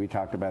perception, we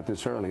talked about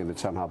this earlier, that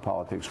somehow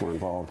politics were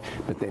involved,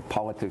 but that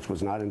politics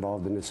was not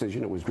involved in the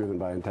decision. It was driven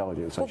by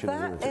intelligence. Well,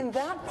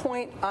 that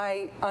point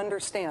I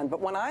understand, but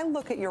when I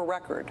look at your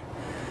record,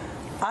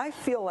 I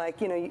feel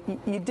like,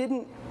 you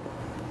didn't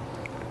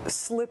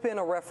slip in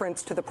a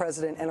reference to the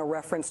president and a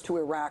reference to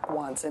Iraq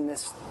once in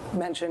this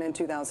mention in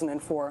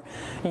 2004.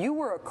 You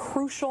were a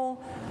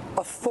crucial,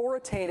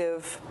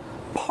 authoritative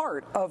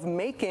part of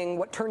making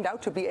what turned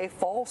out to be a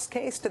false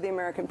case to the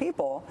American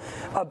people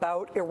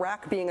about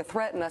Iraq being a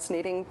threat and us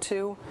needing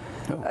to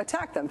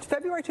attack them.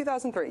 February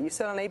 2003, you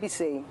said on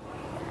ABC,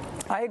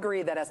 I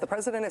agree that, as the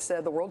president has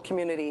said, the world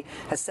community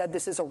has said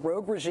this is a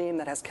rogue regime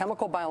that has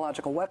chemical,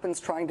 biological weapons,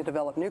 trying to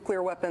develop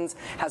nuclear weapons,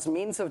 has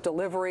means of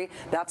delivery.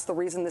 That's the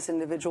reason this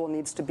individual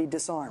needs to be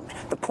disarmed.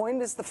 The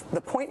point is,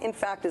 the point, in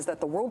fact, is that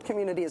the world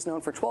community has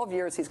known for 12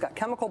 years he's got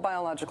chemical,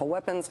 biological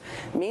weapons,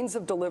 means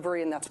of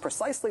delivery, and that's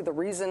precisely the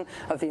reason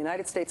of the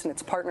United States and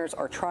its partners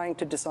are trying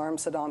to disarm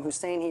Saddam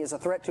Hussein. He is a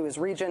threat to his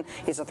region.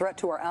 He's a threat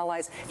to our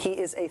allies. He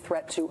is a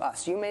threat to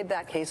us. You made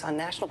that case on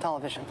national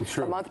television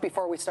a month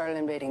before we started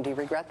invading. Do you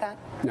regret that?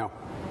 No.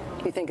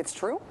 You think it's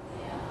true?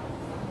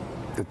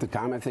 At the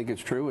time, I think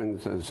it's true,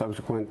 and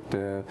subsequent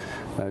to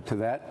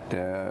that,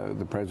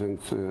 the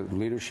president's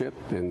leadership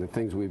and the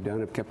things we've done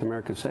have kept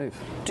America safe.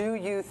 Do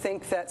you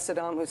think that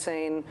Saddam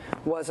Hussein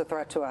was a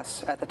threat to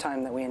us at the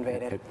time that we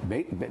invaded?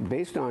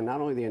 Based on not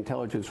only the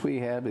intelligence we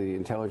have, the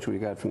intelligence we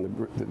got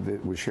from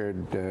that was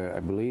shared, I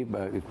believe,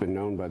 it's been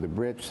known by the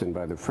Brits and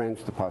by the French,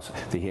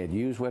 that he had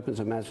used weapons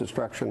of mass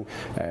destruction,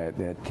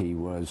 that he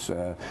was,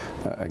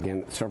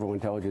 again, several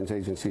intelligence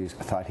agencies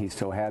thought he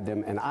still had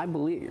them, and I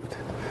believe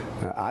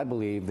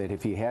that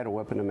if he had a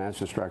weapon of mass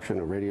destruction,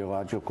 a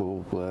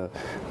radiological,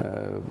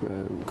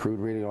 crude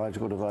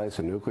radiological device,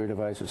 a nuclear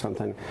device or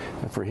something,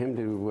 for him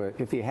to,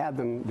 if he had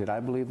them, did I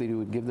believe that he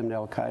would give them to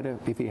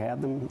al-Qaeda? If he had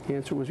them, the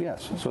answer was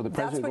yes. So the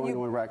president going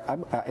to Iraq,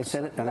 I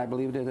said it and I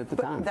believed it at the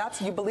time.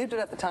 You believed it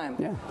at the time?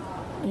 Yeah.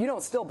 You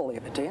don't still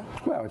believe it, do you?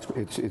 Well,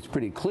 it's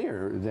pretty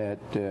clear that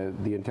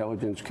the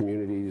intelligence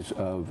communities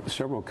of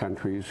several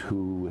countries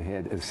who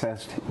had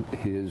assessed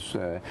his,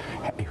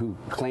 who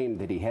claimed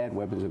that he had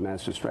weapons of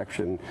mass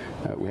destruction,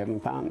 we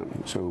haven't found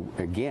them. So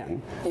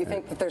again, you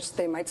think that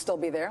they might still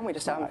be there and we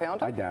just haven't found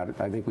them? I doubt it.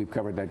 I think we've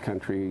covered that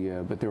country,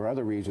 but there are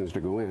other reasons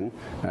to go in.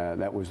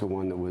 That was the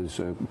one that was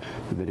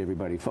that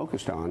everybody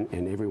focused on,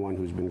 and everyone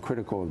who's been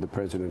critical of the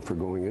president for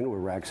going into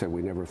Iraq said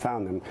we never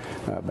found them.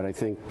 But I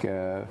think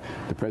the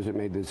president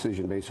made the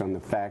decision based on the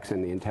facts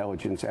and the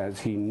intelligence as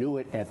he knew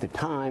it at the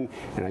time,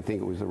 and I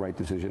think it was the right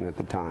decision at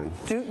the time.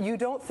 You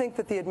don't think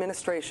that the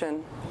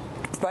administration,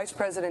 Vice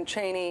President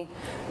Cheney,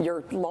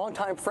 your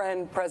longtime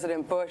friend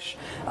President Bush,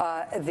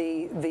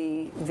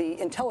 the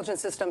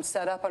intelligence system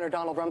set up under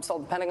Donald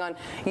Rumsfeld, the Pentagon,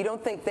 you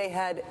don't think they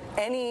had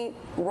any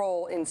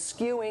role in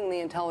skewing the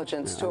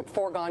intelligence to a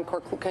foregone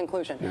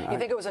conclusion? You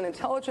think it was an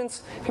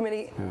intelligence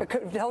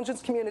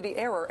community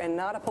error and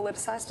not a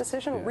politicized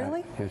decision?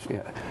 Really?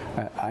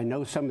 I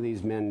know some of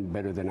these men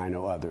better than I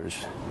know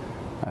others,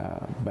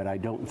 but I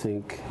don't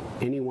think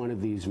any one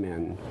of these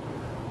men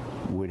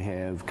would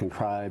have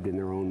contrived in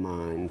their own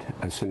mind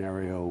a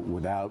scenario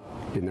without,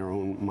 in their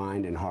own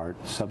mind and heart,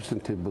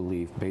 substantive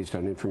belief based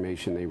on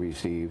information they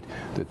received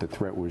that the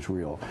threat was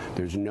real.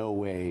 There's no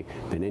way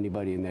that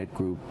anybody in that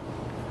group,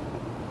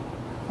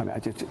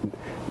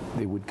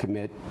 they would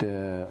commit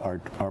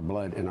our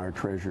blood and our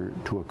treasure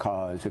to a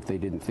cause if they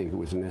didn't think it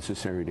was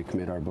necessary to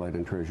commit our blood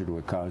and treasure to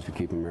a cause to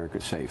keep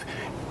America safe.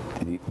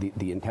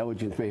 The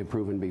intelligence may have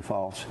proven to be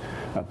false,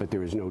 but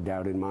there is no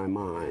doubt in my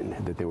mind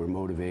that they were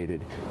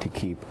motivated to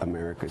keep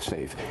America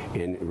safe.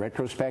 In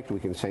retrospect, we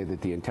can say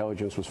that the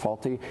intelligence was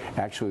faulty.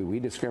 Actually, we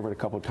discovered a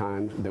couple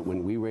times that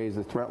when we raised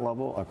the threat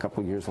level, a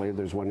couple years later,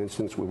 there's one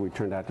instance where we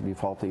turned out to be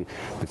faulty.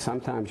 But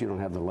sometimes you don't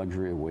have the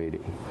luxury of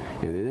waiting.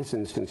 And in this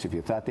instance, if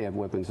you thought they have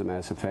weapons of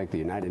mass effect, the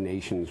United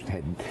Nations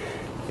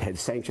had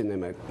sanctioned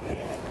them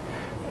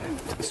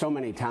so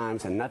many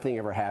times and nothing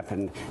ever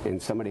happened,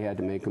 and somebody had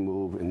to make a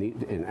move,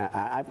 and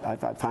I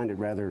find it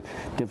rather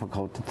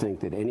difficult to think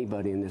that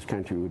anybody in this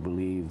country would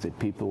believe that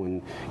people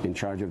in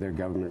charge of their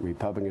government,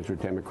 Republicans or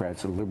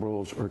Democrats,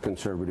 liberals or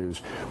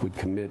conservatives, would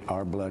commit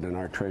our blood and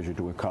our treasure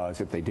to a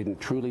cause if they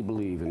didn't truly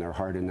believe in their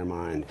heart and their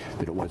mind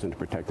that it wasn't to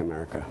protect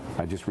America.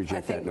 I just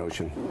reject that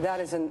notion.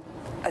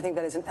 I think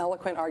that is an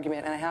eloquent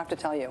argument, and I have to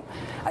tell you,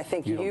 I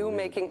think you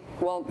making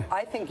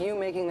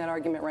that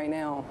argument right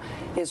now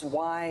is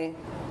why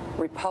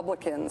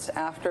Republicans,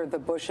 after the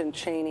Bush and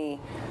Cheney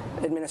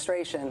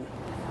administration,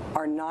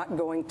 are not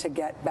going to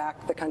get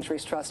back the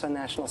country's trust on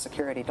national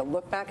security. To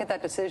look back at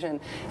that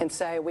decision and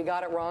say, we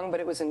got it wrong, but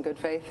it was in good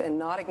faith, and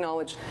not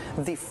acknowledge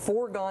the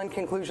foregone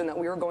conclusion that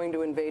we were going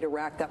to invade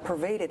Iraq that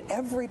pervaded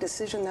every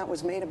decision that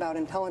was made about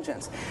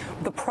intelligence.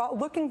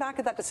 Looking back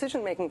at that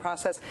decision-making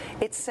process,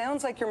 it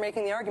sounds like you're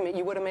making the argument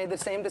you would have made the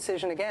same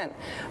decision again.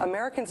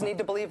 Americans need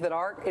to believe that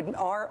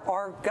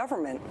our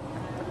government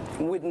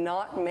would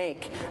not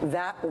make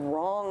that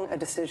wrong a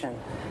decision,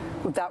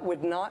 that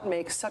would not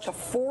make such a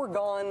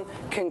foregone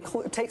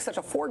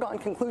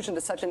conclusion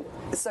to such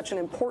an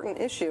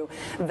important issue,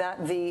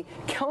 that the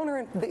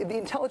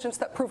intelligence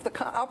that proved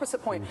the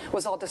opposite point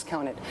was all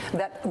discounted,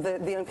 that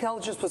the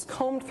intelligence was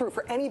combed through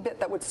for any bit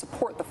that would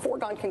support the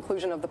foregone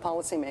conclusion of the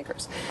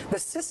policymakers. The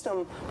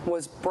system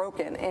was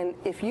broken, and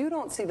if you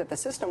don't see that the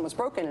system was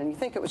broken and you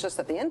think it was just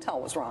that the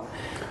intel was wrong,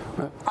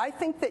 I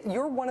think that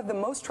you're one of the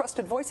most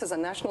trusted voices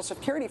on national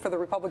security for the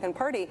Republican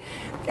Party,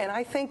 and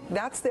I think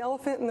that's the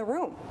elephant in the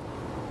room.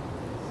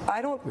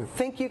 I don't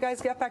think you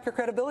guys get back your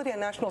credibility on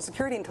national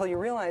security until you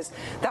realize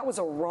that was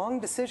a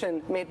wrong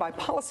decision made by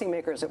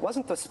policymakers. It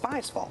wasn't the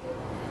spies' fault.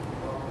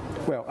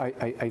 Well,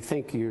 I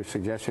think you're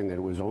suggesting that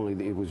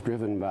it was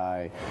driven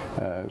by,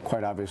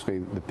 quite obviously,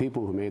 the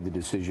people who made the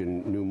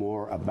decision knew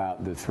more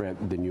about the threat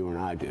than you and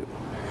I do.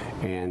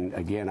 And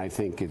again, I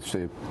think it's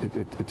a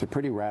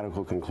pretty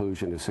radical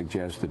conclusion to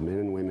suggest that men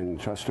and women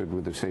trusted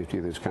with the safety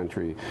of this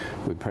country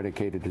would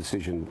predicate a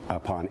decision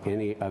upon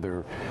any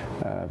other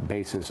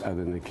basis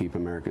other than to keep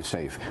America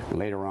safe.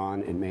 Later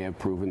on, it may have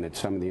proven that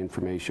some of the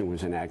information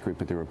was inaccurate,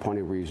 but there were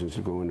plenty of reasons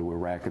to go into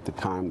Iraq at the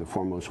time. The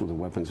foremost were the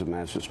weapons of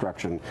mass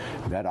destruction.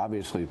 That obviously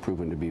obviously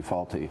proven to be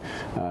faulty.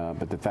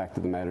 But the fact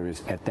of the matter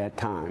is, at that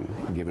time,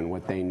 given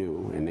what they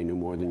knew, and they knew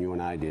more than you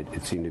and I did,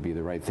 it seemed to be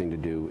the right thing to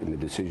do, and the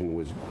decision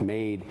was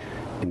made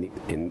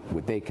in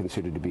what they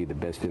considered to be the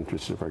best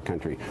interests of our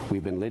country.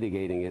 We've been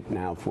litigating it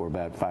now for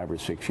about 5 or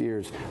 6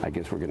 years. I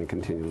guess we're going to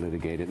continue to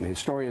litigate it. And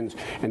historians,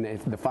 and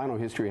the final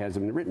history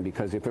hasn't been written,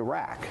 because if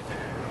Iraq,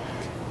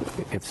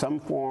 if some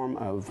form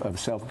of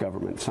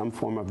self-government, some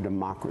form of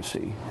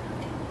democracy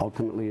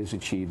ultimately is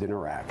achieved in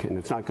Iraq, and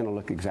it's not going to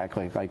look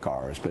exactly like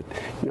ours, but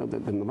you know,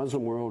 the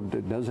Muslim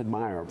world does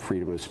admire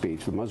freedom of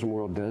speech. The Muslim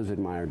world does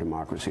admire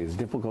democracy. As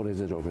difficult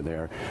as it is over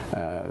there,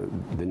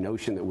 the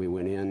notion that we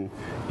went in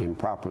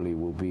improperly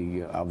will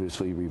be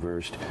obviously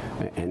reversed,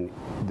 and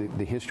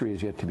the history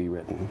is yet to be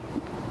written.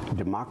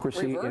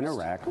 Democracy in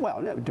Iraq,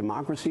 well, no,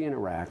 democracy in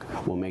Iraq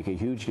will make a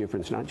huge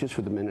difference, not just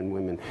for the men and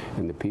women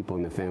and the people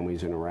and the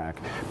families in Iraq,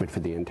 but for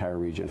the entire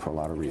region for a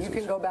lot of reasons.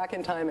 You can go back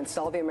in time and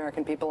sell the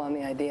American people on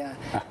the idea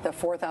that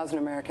 4,000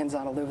 Americans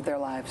ought to live their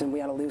lives and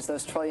we ought to lose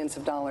those trillions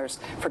of dollars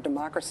for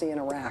democracy in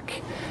Iraq.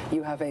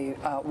 You have a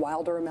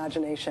wilder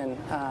imagination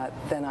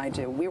than I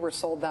do. We were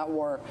sold that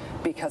war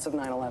because of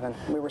 9/11.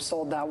 We were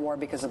sold that war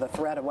because of the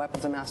threat of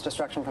weapons of mass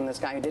destruction from this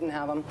guy who didn't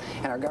have them,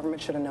 and our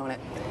government should have known it.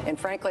 And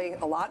frankly,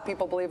 a lot of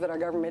people believe that our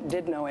government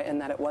did know it and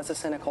that it was a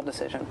cynical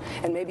decision.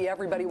 And maybe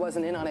everybody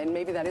wasn't in on it, and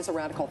maybe that is a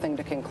radical thing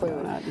to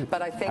conclude.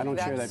 But I think I don't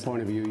share that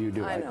point of view. You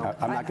do. I know.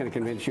 I'm not going to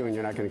convince you, and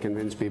you're not going to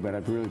convince me, but I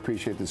really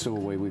appreciate the civil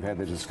way we've had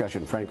the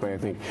discussion. Frankly, I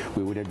think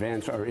we would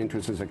advance our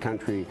interests as a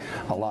country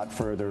a lot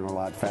further and a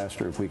lot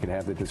faster if we could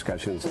have the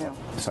discussions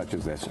such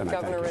as this. And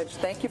Governor Ridge,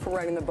 thank you for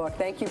writing the book.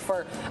 Thank you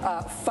for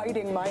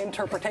fighting my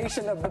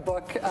interpretation of the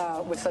book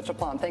with such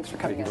aplomb. Thanks for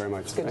coming in. Thank you very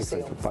much. It's good to see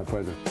you. My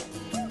pleasure.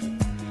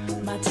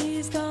 My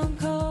tea's gone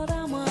cold,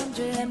 I'm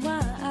wondering why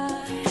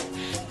I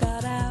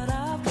got out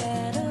of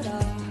bed at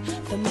all.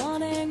 The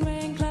morning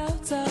rain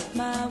clouds up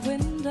my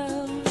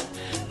window,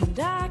 and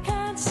I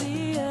can't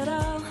see it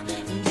all.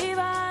 And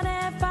even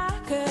if I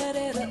could,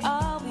 it'll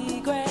all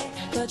be great.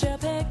 Put your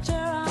picture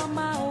on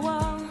my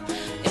wall.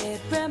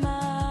 It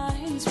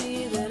reminds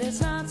me that it's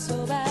not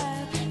so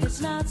bad.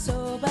 It's not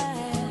so bad.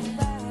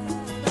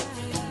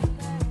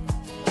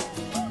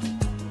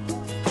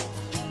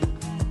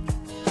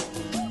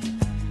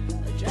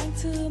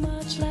 Too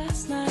much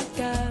last night,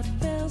 got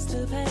bills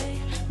to pay.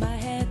 My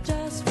head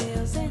just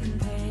feels in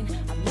pain.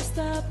 I missed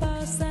the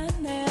bus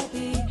and they'll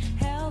be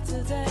hell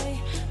today.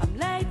 I'm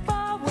late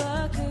for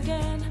work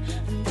again,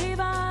 and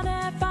even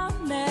if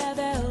I'm there,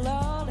 they'll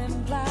all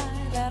imply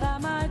that I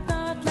might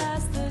not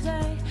last the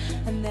day.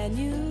 And then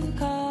you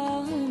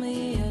call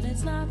me, and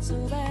it's not so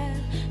bad.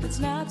 It's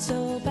not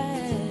so bad.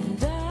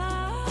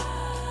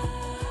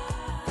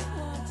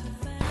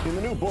 In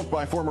the new book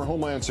by former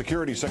Homeland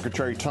Security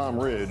Secretary Tom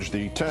Ridge,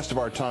 The Test of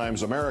Our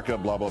Times, America,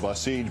 blah, blah, blah,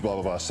 siege, blah,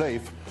 blah, blah,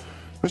 safe,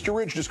 Mr.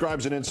 Ridge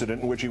describes an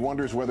incident in which he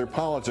wonders whether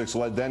politics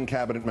led then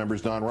cabinet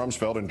members Don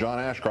Rumsfeld and John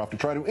Ashcroft to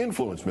try to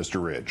influence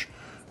Mr. Ridge.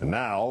 And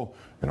now,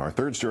 in our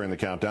third story in the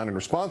countdown, in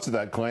response to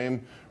that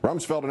claim,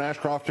 Rumsfeld and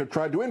Ashcroft have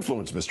tried to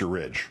influence Mr.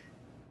 Ridge.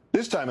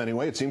 This time,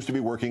 anyway, it seems to be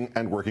working,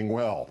 and working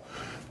well.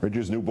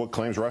 Ridge's new book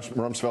claims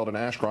Rumsfeld and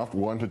Ashcroft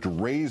wanted to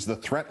raise the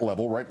threat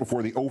level right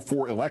before the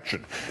 2004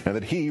 election, and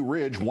that he,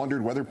 Ridge,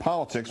 wondered whether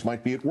politics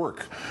might be at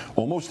work.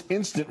 Almost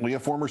instantly, a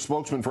former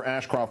spokesman for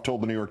Ashcroft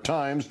told the New York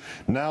Times,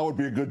 now would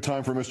be a good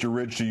time for Mr.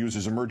 Ridge to use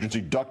his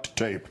emergency duct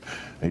tape,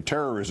 a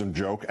terrorism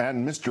joke,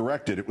 and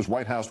misdirected. It was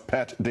White House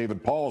pet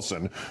David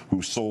Paulson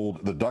who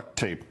sold the duct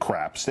tape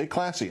crap. Stay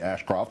classy,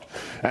 Ashcroft.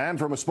 And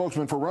from a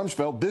spokesman for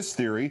Rumsfeld, this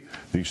theory,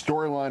 the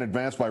storyline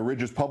advanced by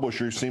Ridge's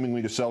publishers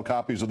seemingly to sell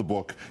copies of the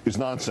book, is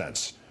nonsense.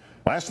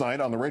 Last night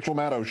on the Rachel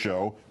Maddow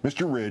Show,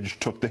 Mr. Ridge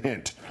took the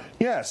hint.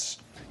 Yes,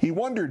 he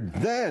wondered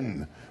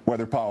then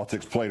whether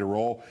politics played a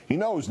role. He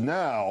knows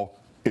now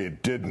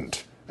it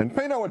didn't. And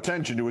pay no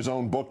attention to his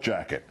own book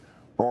jacket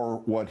or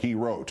what he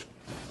wrote.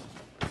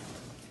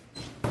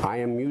 I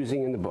am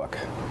musing in the book.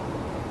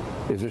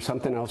 Is there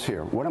something else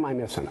here? What am I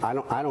missing? I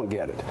don't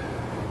get it.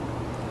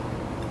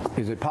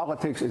 Is it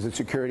politics? Is it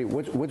security?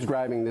 What's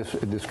driving this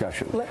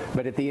discussion?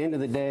 But at the end of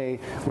the day,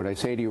 what I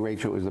say to you,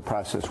 Rachel, is the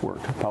process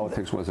worked.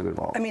 Politics wasn't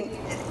involved. I mean,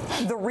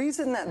 the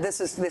reason that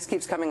this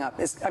keeps coming up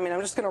is, I mean,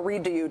 I'm just going to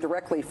read to you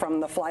directly from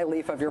the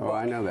flyleaf of your book. Oh,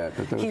 I know that.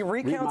 He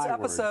recounts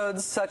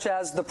episodes such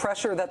as the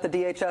pressure that the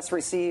DHS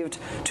received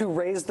to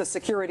raise the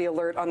security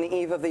alert on the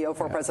eve of the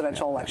 2004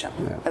 presidential election.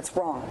 That's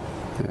wrong.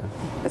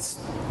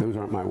 Those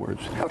aren't my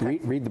words. Okay.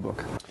 Read the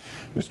book.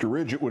 Mr.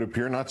 Ridge, it would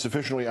appear, not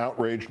sufficiently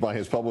outraged by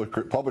his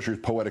publisher's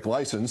poetic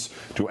license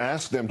to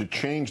ask them to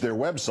change their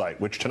website,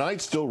 which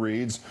tonight still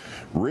reads,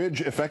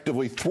 Ridge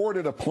effectively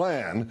thwarted a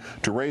plan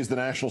to raise the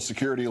national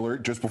security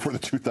alert just before the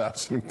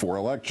 2004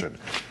 election.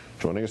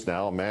 Joining us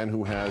now, a man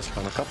who has,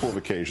 on a couple of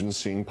occasions,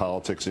 seen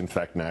politics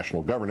infect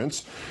national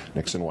governance,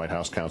 Nixon White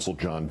House counsel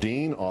John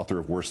Dean, author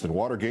of Worse Than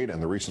Watergate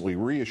and the recently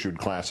reissued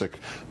classic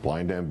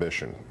Blind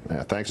Ambition.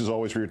 Thanks as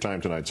always for your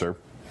time tonight, sir.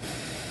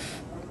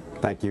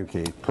 Thank you,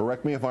 Keith.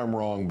 Correct me if I'm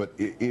wrong, but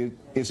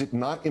is it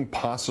not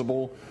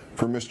impossible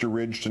for Mr.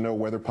 Ridge to know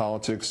whether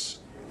politics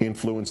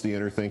influenced the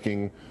inner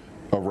thinking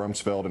of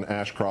Rumsfeld and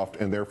Ashcroft,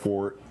 and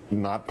therefore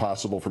not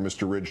possible for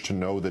Mr. Ridge to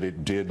know that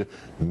it did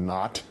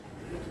not?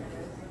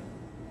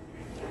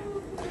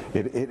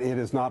 It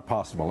is not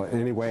possible.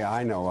 Any way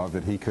I know of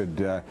it, he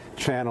could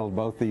channel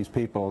both these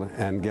people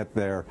and get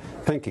their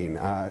thinking.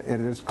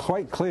 It is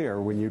quite clear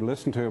when you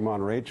listen to him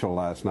on Rachel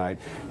last night,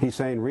 he's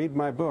saying, read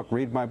my book,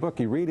 read my book.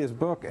 You read his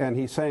book, and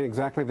he's saying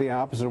exactly the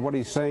opposite of what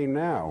he's saying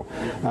now.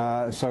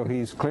 So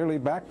he's clearly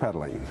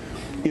backpedaling.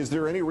 Is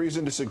there any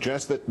reason to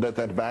suggest that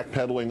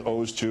backpedaling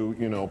owes to,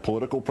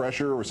 political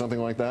pressure or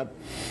something like that?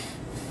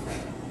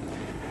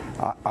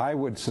 I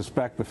would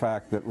suspect the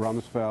fact that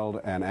Rumsfeld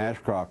and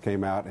Ashcroft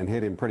came out and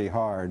hit him pretty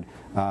hard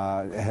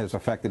has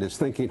affected his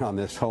thinking on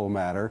this whole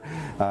matter.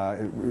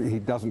 He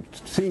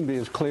doesn't seem to be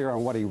as clear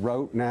on what he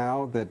wrote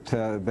now that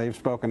they've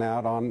spoken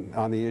out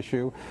on the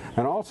issue.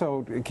 And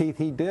also, Keith,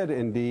 he did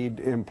indeed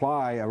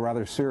imply a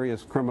rather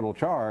serious criminal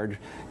charge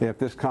if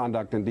this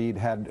conduct indeed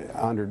had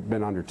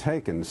been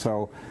undertaken.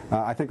 So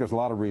I think there's a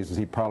lot of reasons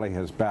he probably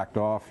has backed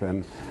off,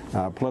 and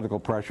political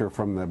pressure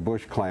from the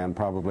Bush clan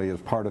probably is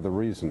part of the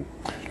reason.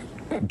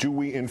 Do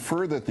we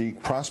infer that the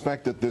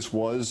prospect that this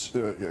was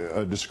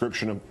a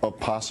description of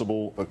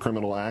possible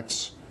criminal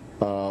acts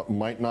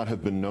might not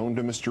have been known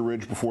to Mr.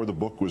 Ridge before the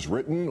book was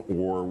written,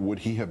 or would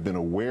he have been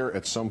aware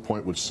at some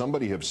point, would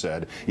somebody have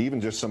said, even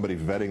just somebody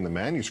vetting the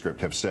manuscript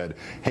have said,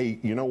 hey,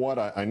 you know what,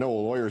 I know a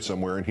lawyer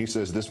somewhere and he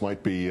says this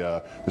might be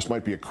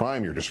a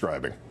crime you're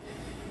describing?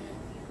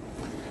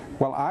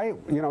 Well,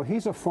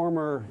 he's a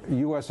former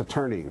U.S.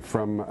 attorney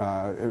from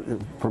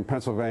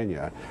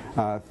Pennsylvania.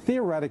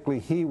 Theoretically,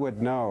 he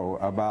would know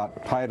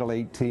about Title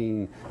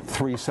 18,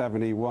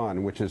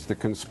 371, which is the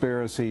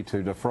conspiracy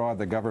to defraud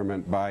the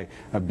government by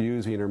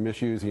abusing or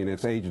misusing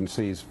its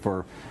agencies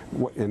for,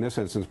 in this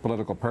instance,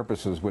 political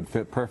purposes, would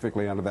fit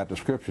perfectly under that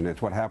description.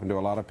 It's what happened to a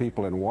lot of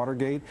people in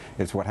Watergate.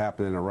 It's what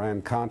happened in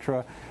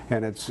Iran-Contra.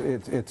 And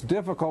it's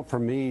difficult for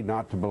me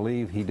not to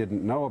believe he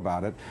didn't know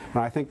about it.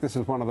 And I think this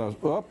is one of those,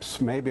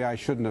 oops, maybe I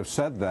shouldn't have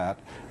said that,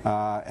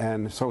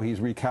 and so he's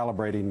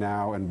recalibrating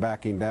now and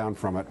backing down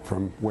from it,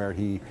 from where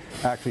he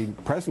actually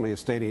presently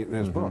is stating it in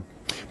his book.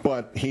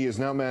 But he has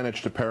now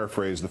managed to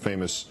paraphrase the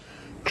famous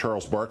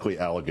Charles Barkley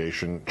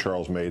allegation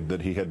Charles made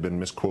that he had been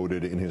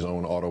misquoted in his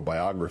own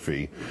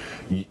autobiography.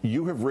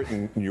 You have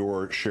written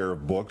your share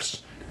of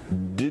books.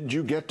 Did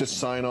you get to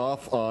sign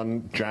off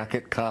on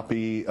jacket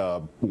copy,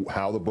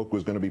 how the book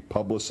was going to be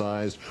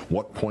publicized,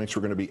 what points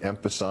were going to be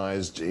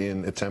emphasized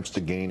in attempts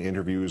to gain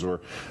interviews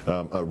or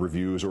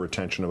reviews or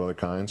attention of other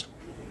kinds?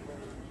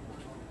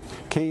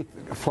 Keith,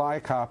 fly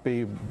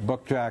copy,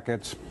 book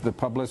jackets, the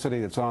publicity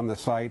that's on the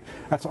site,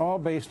 that's all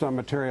based on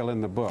material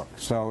in the book.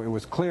 So it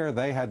was clear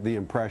they had the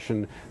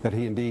impression that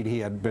he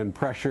had been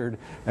pressured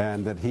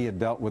and that he had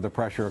dealt with the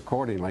pressure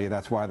accordingly.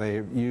 That's why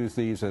they use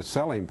these as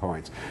selling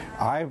points.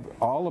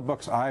 All the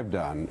books I've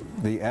done,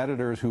 the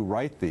editors who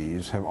write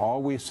these have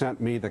always sent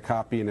me the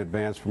copy in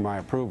advance for my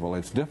approval.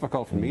 It's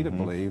difficult for me to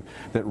believe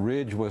that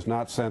Ridge was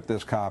not sent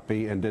this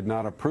copy and did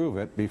not approve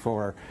it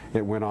before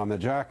it went on the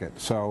jacket.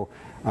 So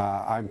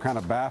I'm kind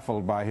of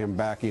baffled by him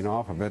backing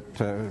off of it,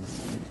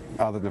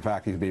 other than the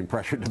fact he's being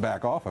pressured to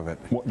back off of it.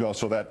 Well,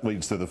 so that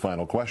leads to the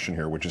final question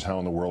here, which is how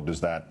in the world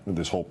does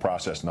this whole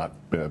process not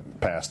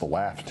pass the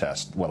laugh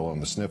test, let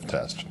alone the sniff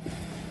test?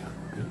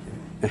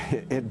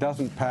 It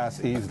doesn't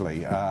pass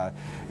easily.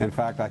 In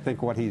fact, I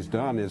think what he's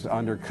done is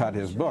undercut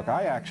his book.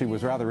 I actually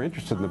was rather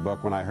interested in the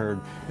book when I heard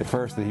at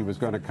first that he was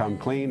going to come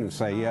clean and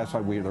say, yes,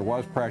 there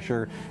was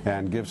pressure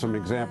and give some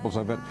examples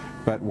of it.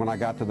 But when I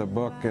got to the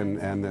book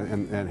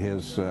and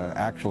his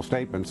actual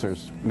statements,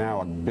 there's now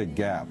a big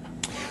gap.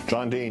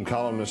 John Dean,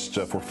 columnist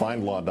for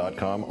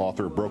FindLaw.com,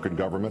 author of Broken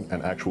Government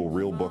and actual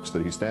real books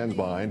that he stands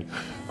behind.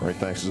 All right,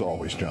 thanks as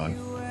always, John.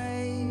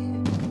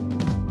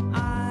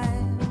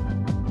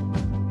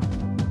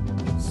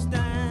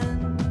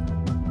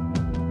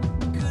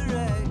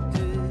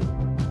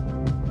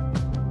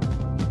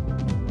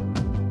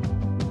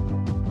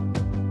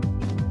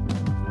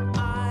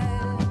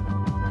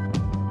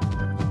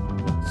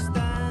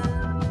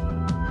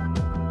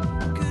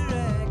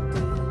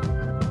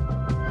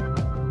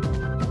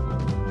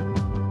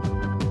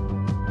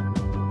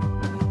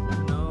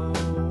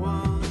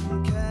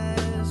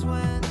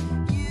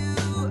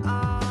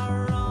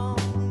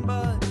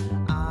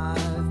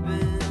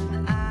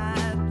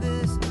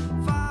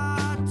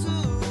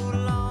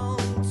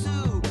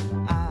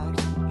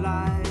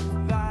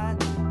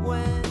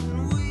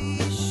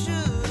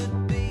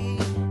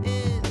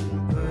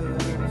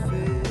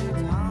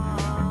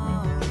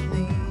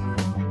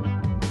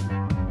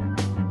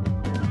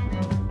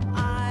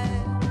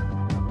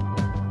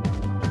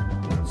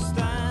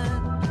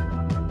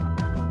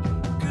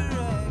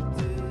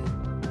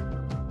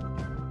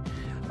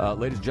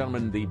 Ladies and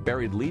gentlemen, the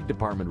Buried Lead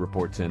Department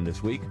reports in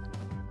this week.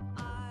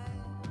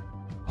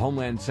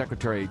 Homeland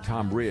Secretary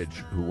Tom Ridge,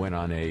 who went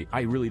on a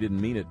I really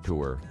didn't mean it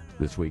tour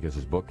this week as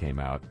his book came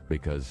out,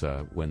 because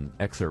when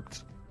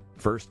excerpts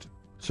first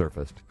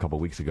surfaced a couple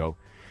weeks ago,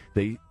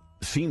 they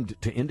seemed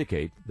to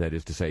indicate, that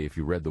is to say, if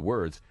you read the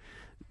words,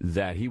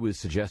 that he was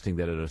suggesting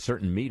that at a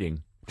certain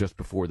meeting just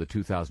before the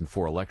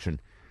 2004 election,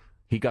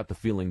 he got the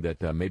feeling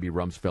that maybe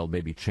Rumsfeld,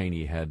 maybe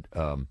Cheney had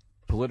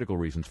political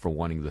reasons for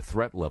wanting the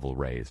threat level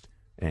raised.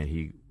 And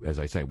he, as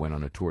I say, went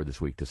on a tour this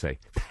week to say,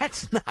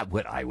 that's not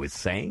what I was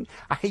saying.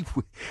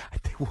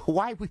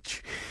 Why would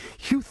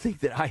you think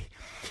that I...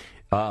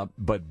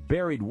 but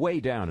buried way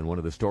down in one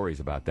of the stories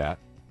about that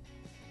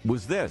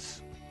was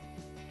this.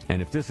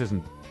 And if this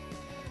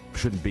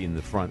shouldn't be in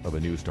the front of a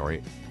news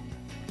story,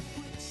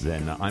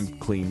 then I'm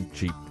clean,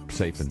 cheap,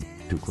 safe, and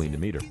too clean to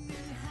meet her.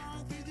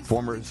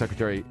 Former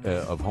Secretary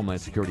of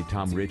Homeland Security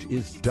Tom Ridge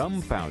is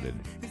dumbfounded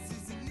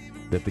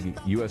that the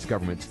U.S.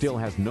 government still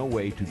has no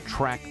way to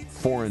track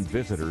foreign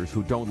visitors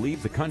who don't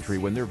leave the country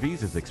when their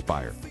visas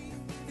expire.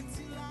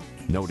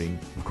 Noting,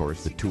 of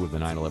course, that 2 of the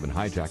 9/11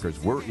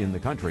 hijackers were in the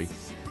country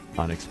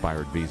on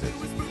expired visas.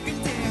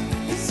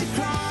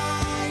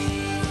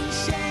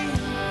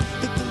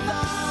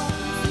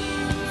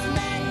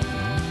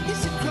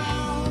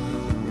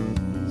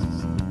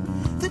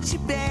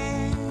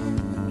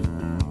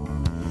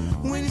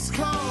 When it's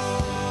cold,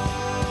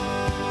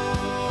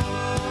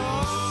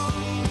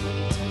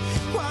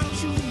 why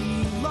don't you leave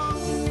me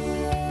alone?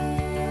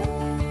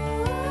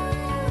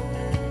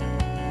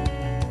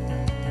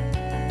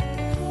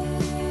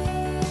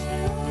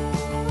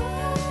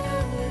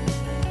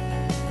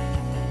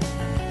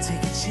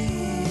 Take a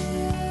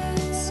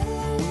chance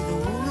with a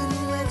woman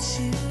who lets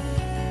you.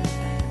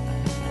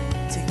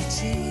 Take a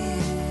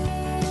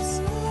chance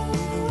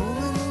with a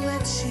woman who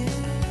lets you.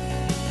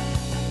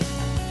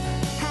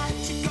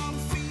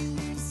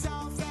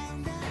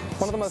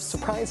 One of the most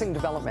surprising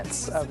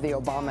developments of the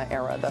Obama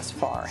era thus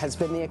far has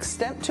been the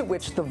extent to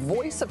which the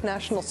voice of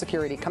national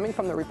security coming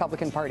from the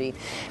Republican Party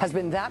has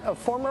been that of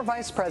former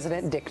Vice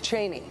President Dick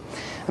Cheney,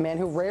 a man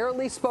who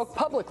rarely spoke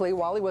publicly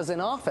while he was in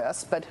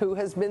office, but who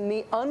has been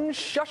the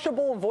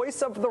unshushable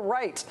voice of the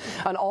right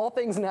on all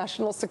things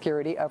national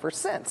security ever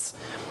since.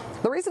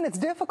 The reason it's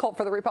difficult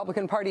for the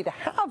Republican Party to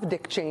have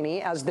Dick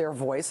Cheney as their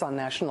voice on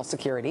national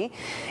security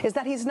is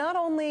that he's not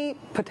only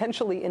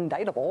potentially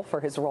indictable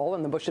for his role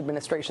in the Bush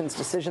administration's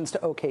decisions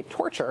to okay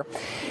torture,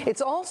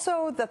 it's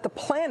also that the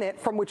planet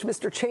from which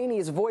Mr.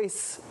 Cheney's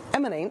voice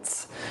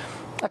emanates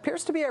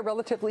appears to be a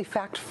relatively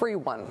fact-free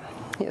one.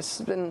 He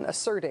has been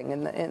asserting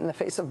in the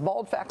face of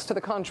bald facts to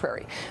the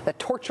contrary that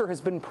torture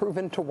has been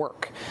proven to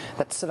work,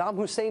 that Saddam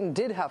Hussein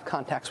did have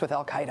contacts with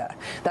al-Qaeda,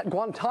 that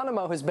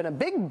Guantanamo has been a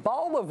big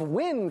ball of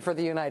wind for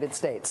the United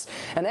States,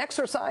 an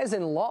exercise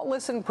in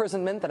lawless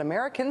imprisonment that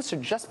Americans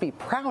should just be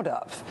proud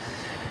of.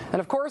 And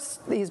of course,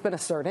 he's been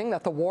asserting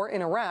that the war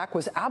in Iraq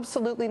was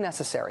absolutely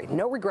necessary.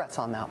 No regrets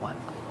on that one.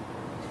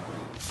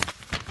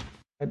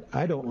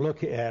 I don't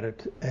look at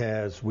it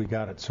as we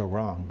got it so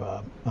wrong,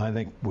 Bob. I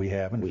think we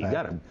have, in fact. We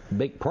got a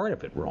big part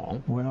of it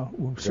wrong. Well,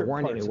 there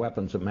weren't any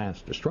weapons of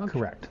mass destruction.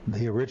 Correct.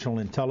 The original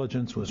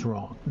intelligence was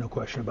wrong, no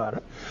question about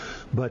it.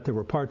 But there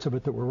were parts of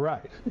it that were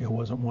right. It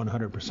wasn't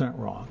 100%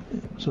 wrong.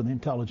 So the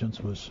intelligence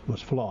was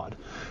flawed.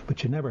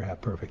 But you never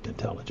have perfect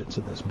intelligence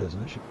in this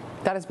business.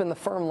 That has been the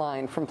firm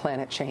line from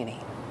Planet Cheney.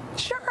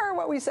 Sure,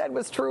 what we said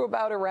was true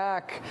about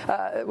Iraq,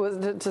 was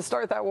to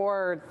start that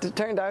war,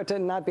 turned out to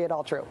not be at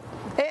all true.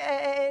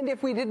 And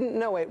if we didn't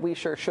know it, we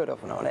sure should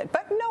have known it.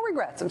 But no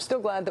regrets. I'm still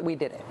glad that we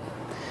did it.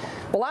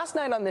 Well, last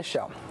night on this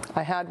show,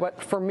 I had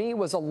what for me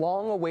was a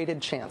long-awaited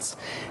chance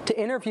to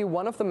interview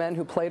one of the men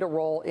who played a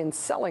role in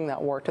selling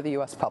that war to the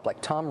U.S. public,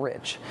 Tom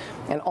Ridge,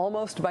 an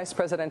almost vice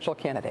presidential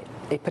candidate,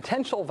 a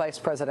potential vice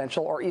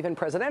presidential or even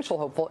presidential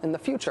hopeful in the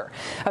future,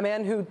 a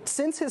man who,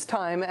 since his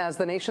time as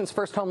the nation's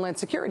first Homeland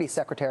Security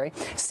Secretary,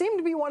 seemed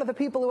to be one of the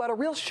people who had a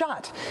real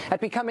shot at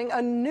becoming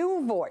a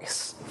new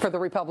voice for the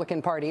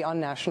Republican Party on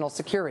national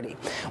security,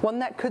 one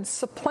that could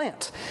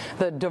supplant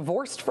the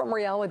divorced from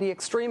reality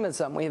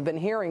extremism we have been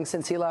hearing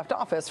since he left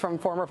office from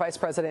former Vice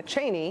President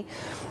Cheney,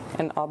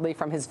 and oddly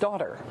from his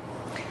daughter.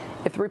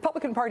 If the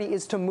Republican Party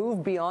is to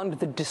move beyond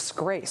the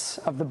disgrace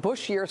of the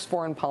Bush years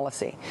foreign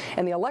policy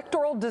and the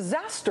electoral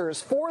disasters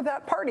for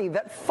that party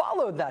that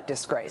followed that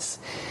disgrace,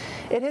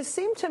 it has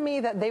seemed to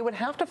me that they would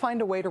have to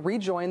find a way to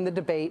rejoin the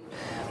debate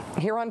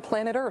here on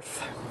planet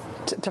Earth.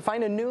 To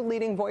find a new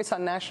leading voice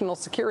on national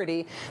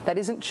security that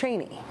isn't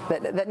Cheney,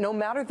 that no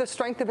matter the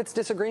strength of its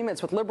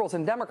disagreements with liberals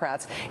and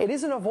Democrats, it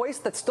isn't a voice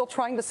that's still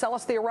trying to sell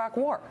us the Iraq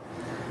war.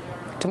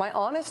 To my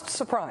honest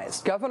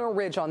surprise, Governor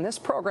Ridge on this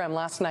program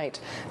last night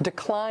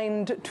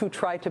declined to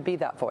try to be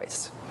that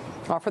voice,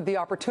 offered the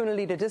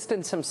opportunity to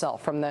distance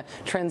himself from the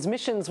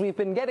transmissions we've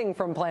been getting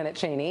from Planet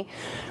Cheney.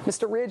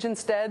 Mr. Ridge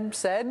instead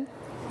said,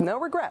 no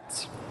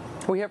regrets.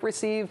 We have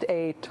received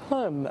a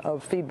ton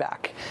of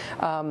feedback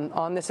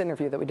on this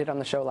interview that we did on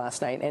the show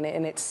last night, and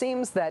it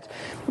seems that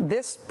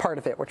this part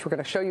of it, which we're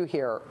going to show you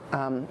here,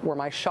 where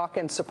my shock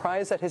and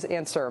surprise at his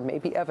answer may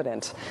be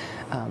evident,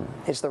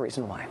 is the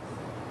reason why.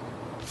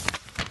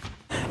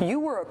 You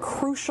were a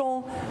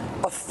crucial,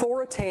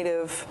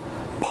 authoritative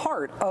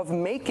part of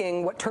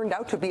making what turned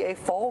out to be a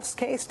false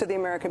case to the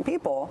American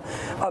people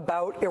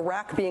about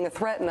Iraq being a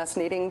threat and us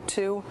needing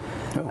to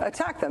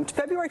attack them.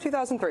 February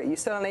 2003, you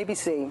said on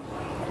ABC,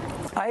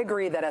 I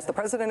agree that, as the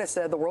president has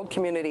said, the world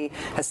community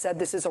has said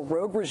this is a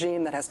rogue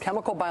regime that has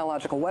chemical,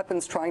 biological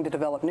weapons, trying to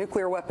develop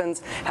nuclear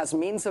weapons, has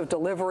means of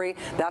delivery.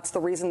 That's the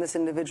reason this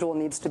individual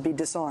needs to be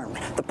disarmed.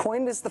 The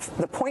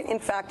point, in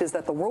fact, is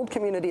that the world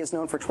community has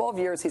known for 12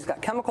 years he's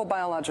got chemical,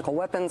 biological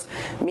weapons,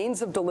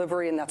 means of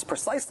delivery, and that's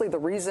precisely the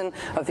reason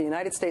of the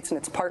United States and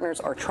its partners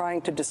are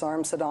trying to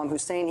disarm Saddam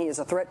Hussein. He is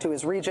a threat to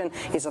his region.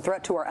 He's a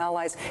threat to our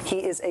allies.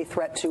 He is a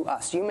threat to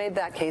us. You made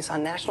that case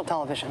on national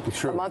television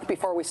a month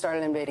before we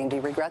started invading. Do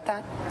you regret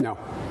that? No.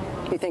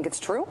 You think it's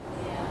true?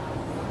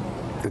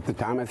 At the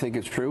time, I think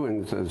it's true,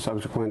 and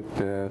subsequent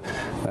to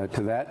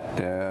that,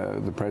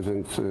 the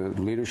president's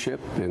leadership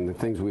and the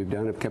things we've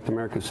done have kept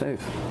America safe.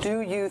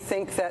 Do you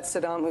think that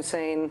Saddam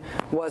Hussein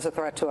was a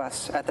threat to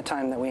us at the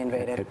time that we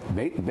invaded?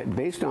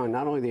 Based on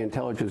not only the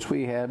intelligence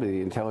we have, the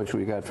intelligence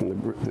we got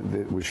from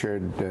that was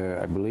shared,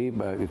 I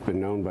believe, it's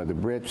been known by the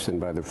Brits and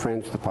by the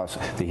French,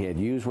 that he had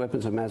used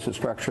weapons of mass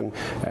destruction,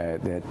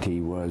 that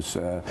he was,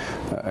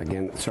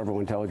 again, several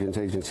intelligence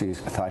agencies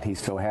thought he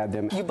still had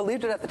them. You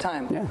believed it at the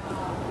time? Yeah.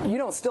 You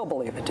don't still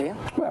believe it, do you?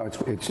 Well,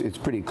 it's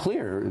pretty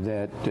clear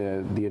that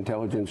the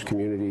intelligence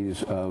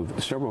communities of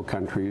several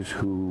countries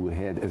who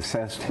had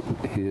assessed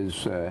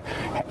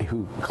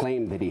who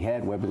claimed that he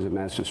had weapons of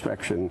mass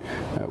destruction,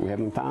 we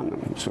haven't found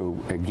them. So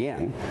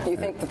again, you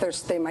think that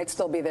they might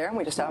still be there and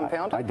we just haven't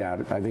found them? I doubt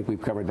it. I think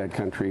we've covered that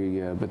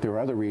country, but there are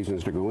other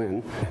reasons to go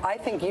in. I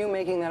think you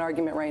making that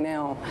argument right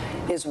now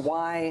is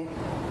why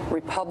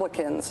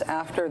Republicans,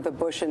 after the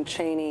Bush and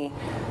Cheney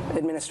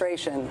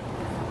administration,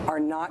 are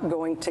not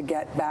going to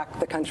get back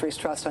the country's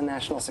trust on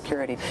national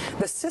security.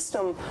 The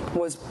system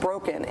was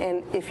broken,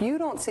 and if you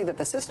don't see that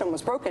the system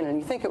was broken and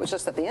you think it was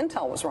just that the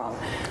intel was wrong,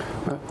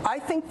 I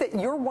think that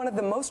you're one of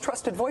the most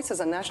trusted voices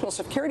on national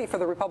security for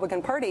the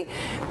Republican Party,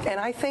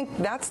 and I think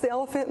that's the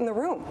elephant in the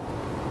room.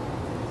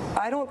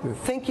 I don't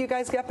think you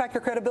guys get back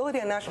your credibility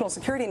on national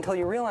security until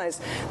you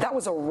realize that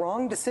was a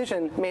wrong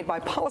decision made by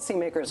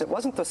policymakers. It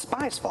wasn't the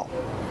spies' fault.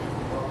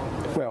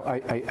 Well,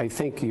 I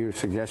think you're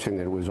suggesting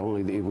that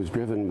it was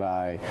driven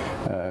by,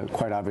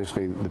 quite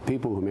obviously, the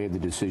people who made the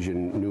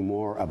decision knew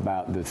more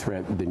about the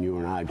threat than you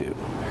and I do.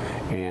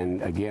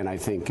 And again, I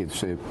think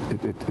it's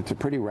a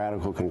pretty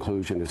radical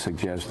conclusion to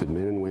suggest that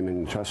men and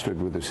women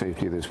trusted with the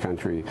safety of this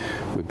country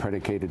would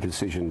predicate a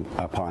decision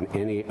upon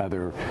any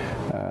other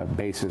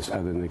basis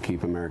other than to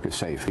keep America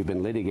safe. We've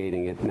been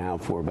litigating it now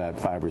for about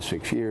 5 or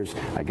 6 years.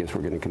 I guess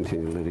we're going to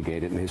continue to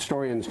litigate it. And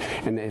historians,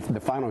 and the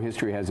final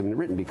history hasn't been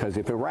written, because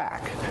if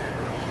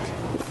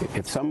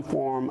some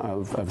form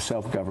of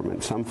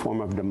self-government, some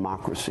form of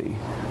democracy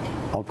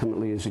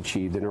ultimately is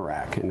achieved in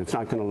Iraq, and it's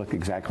not going to look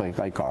exactly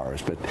like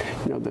ours, but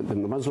the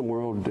Muslim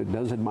world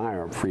does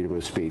admire freedom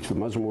of speech. The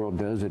Muslim world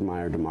does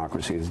admire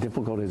democracy. As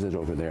difficult as it is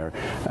over there,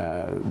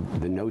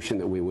 the notion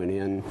that we went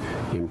in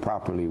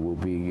improperly will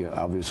be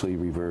obviously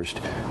reversed,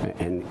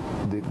 and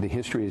the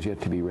history is yet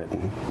to be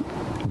written.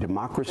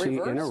 Democracy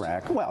in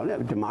Iraq,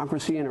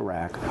 democracy in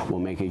Iraq will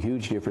make a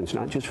huge difference,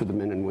 not just for the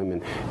men and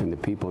women and the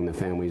people and the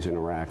families in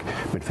Iraq,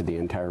 but for the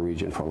entire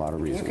region for a lot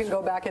of reasons. You can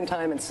go back in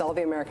time and sell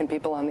the American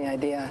people on the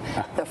idea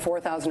that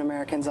 4,000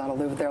 Americans ought to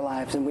live their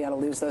lives and we ought to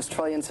lose those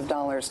trillions of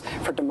dollars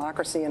for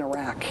democracy in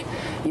Iraq.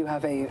 You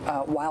have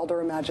a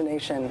wilder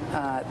imagination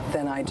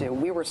than I do.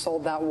 We were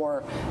sold that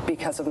war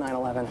because of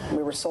 9/11.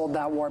 We were sold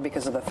that war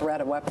because of the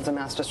threat of weapons of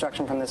mass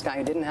destruction from this guy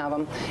who didn't have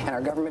them, and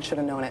our government should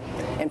have known it.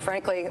 And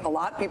frankly, a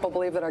lot of people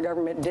believe that our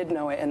government did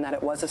know it and that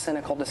it was a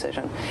cynical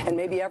decision. And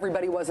maybe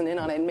everybody wasn't in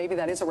on it, and maybe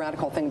that is a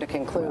radical thing to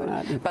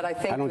conclude. But I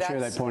think I don't share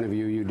that point of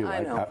view. You do. I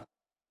know.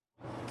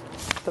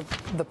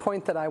 The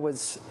point that I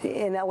was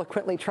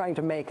ineloquently trying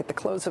to make at the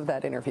close of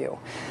that interview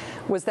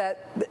was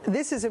that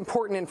this is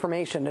important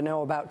information to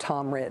know about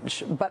Tom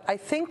Ridge. But I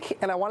think,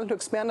 and I wanted to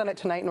expand on it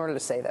tonight in order to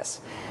say this,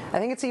 I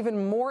think it's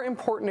even more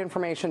important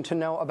information to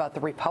know about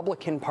the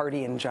Republican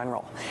Party in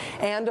general,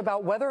 and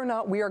about whether or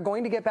not we are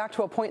going to get back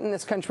to a point in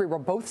this country where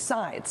both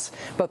sides,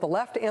 both the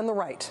left and the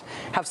right,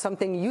 have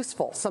something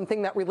useful,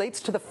 something that relates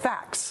to the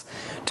facts,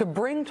 to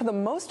bring to the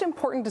most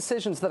important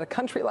decisions that a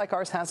country like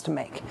ours has to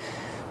make.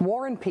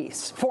 War and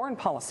peace, foreign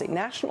policy,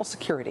 national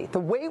security, the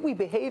way we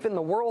behave in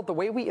the world, the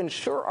way we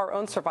ensure our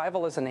own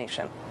survival as a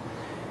nation.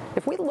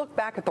 If we look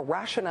back at the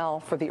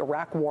rationale for the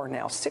Iraq war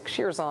now, 6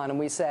 years on, and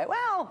we say,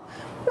 well,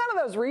 none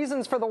of those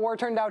reasons for the war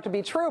turned out to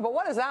be true, but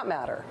what does that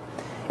matter?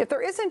 If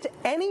there isn't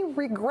any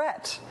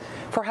regret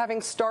for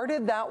having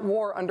started that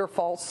war under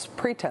false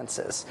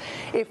pretenses,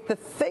 if the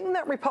thing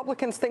that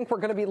Republicans think we're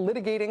going to be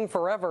litigating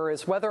forever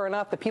is whether or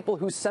not the people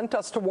who sent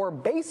us to war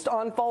based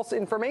on false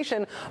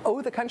information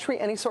owe the country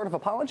any sort of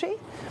apology,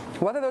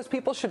 whether those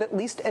people should at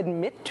least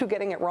admit to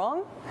getting it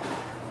wrong,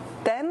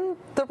 then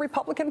the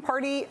Republican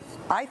Party,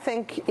 I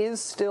think, is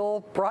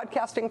still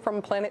broadcasting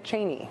from Planet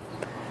Cheney.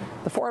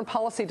 The foreign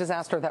policy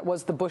disaster that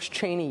was the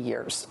Bush-Cheney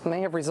years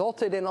may have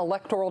resulted in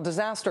electoral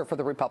disaster for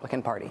the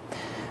Republican Party,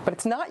 but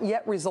it's not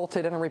yet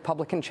resulted in a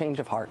Republican change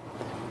of heart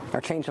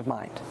or change of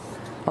mind.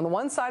 On the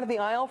one side of the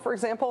aisle, for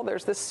example,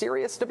 there's this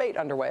serious debate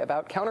underway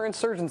about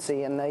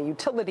counterinsurgency and the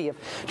utility of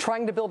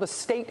trying to build a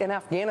state in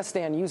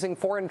Afghanistan using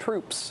foreign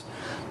troops.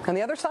 On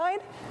the other side,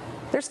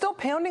 they're still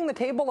pounding the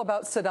table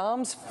about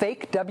Saddam's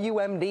fake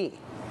WMD.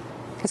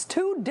 It's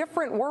two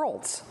different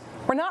worlds.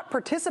 We're not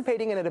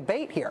participating in a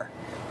debate here.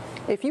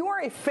 If you are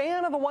a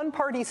fan of a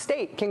one-party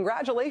state,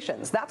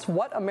 congratulations. That's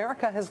what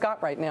America has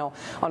got right now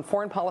on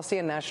foreign policy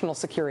and national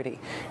security.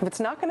 If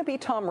it's not going to be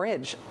Tom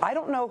Ridge, I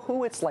don't know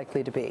who it's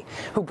likely to be,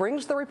 who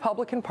brings the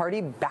Republican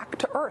Party back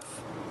to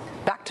earth,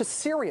 back to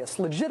serious,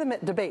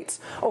 legitimate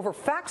debates over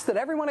facts that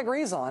everyone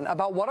agrees on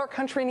about what our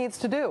country needs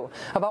to do,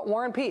 about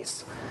war and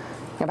peace,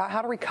 about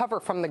how to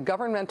recover from the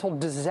governmental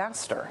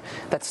disaster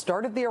that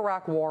started the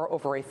Iraq War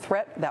over a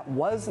threat that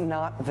was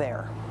not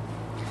there.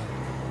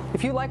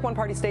 If you like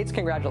one-party states,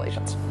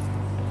 congratulations.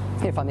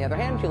 If, on the other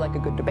hand, you like a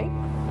good debate,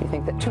 you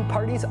think that two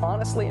parties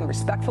honestly and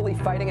respectfully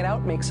fighting it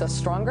out makes us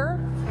stronger,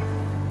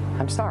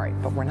 I'm sorry,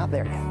 but we're not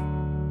there yet.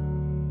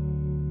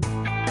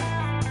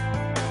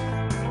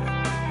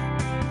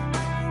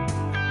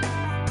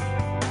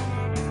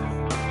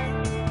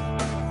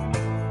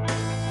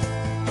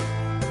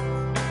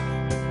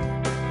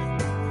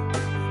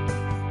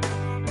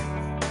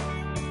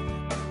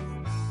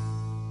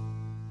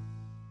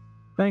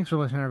 Thanks for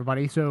listening,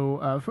 everybody.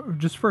 So,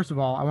 just first of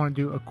all, I want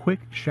to do a quick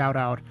shout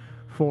out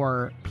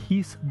for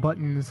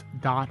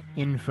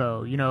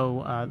peacebuttons.info. You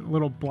know,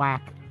 little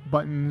black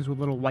buttons with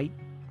little white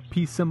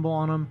peace symbol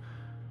on them.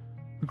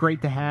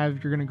 Great to have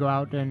if you're going to go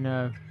out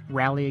and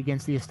rally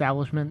against the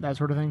establishment, that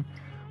sort of thing.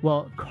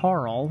 Well,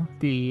 Carl,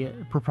 the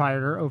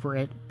proprietor over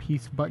at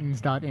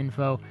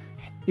peacebuttons.info,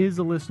 is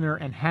a listener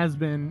and has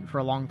been for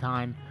a long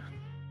time.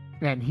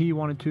 And he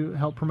wanted to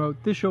help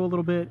promote this show a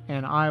little bit,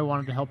 and I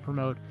wanted to help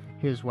promote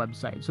his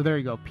website. So there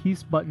you go,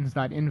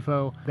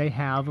 peacebuttons.info. They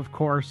have, of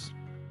course,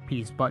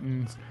 peace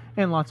buttons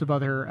and lots of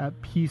other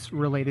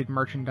peace-related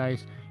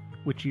merchandise,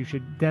 which you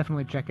should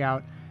definitely check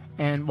out.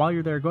 And while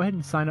you're there, go ahead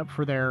and sign up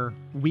for their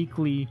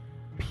weekly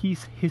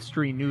peace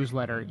history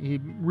newsletter.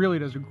 He really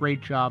does a great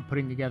job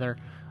putting together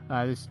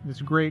this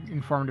great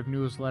informative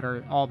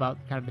newsletter all about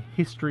kind of the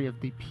history of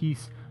the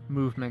peace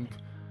movement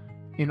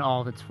in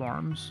all of its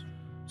forms.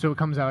 So it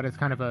comes out as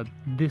kind of a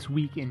This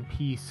Week in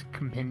Peace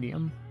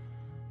compendium.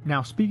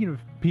 Now, speaking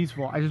of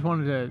peaceful, I just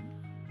wanted to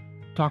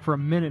talk for a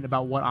minute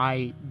about what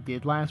I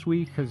did last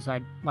week, because I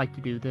like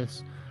to do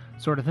this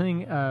sort of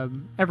thing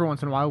every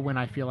once in a while when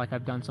I feel like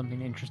I've done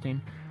something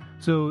interesting.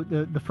 So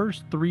the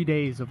first 3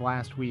 days of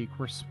last week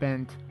were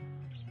spent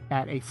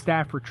at a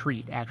staff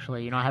retreat,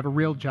 actually. You know, I have a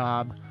real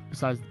job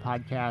besides the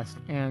podcast,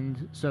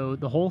 and so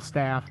the whole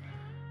staff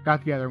got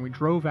together and we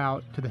drove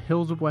out to the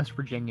hills of West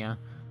Virginia.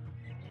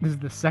 This is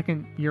the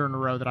second year in a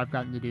row that I've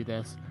gotten to do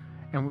this.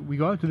 And we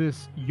go out to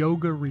this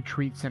yoga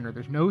retreat center.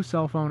 There's no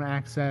cell phone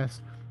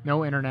access,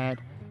 no internet,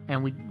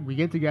 and we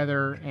get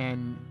together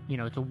and, you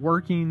know, it's a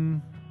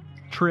working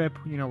trip.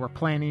 You know, we're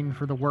planning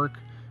for the work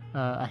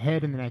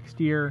ahead in the next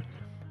year,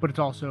 but it's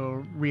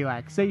also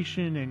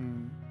relaxation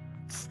and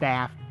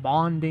staff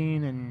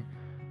bonding and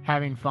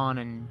having fun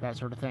and that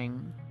sort of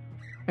thing.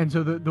 And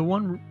so the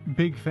one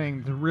big thing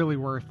that's really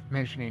worth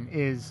mentioning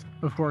is,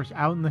 of course,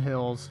 out in the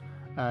hills,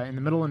 in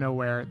the middle of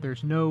nowhere,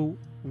 there's no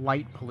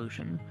light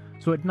pollution.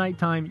 So at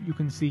nighttime, you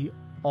can see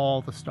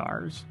all the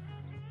stars.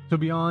 So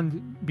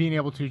beyond being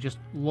able to just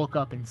look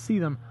up and see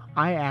them,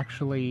 I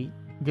actually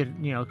did,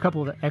 you know, a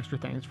couple of extra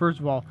things.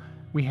 First of all,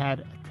 we had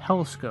a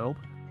telescope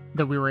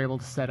that we were able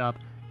to set up,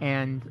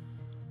 and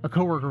a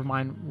coworker of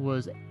mine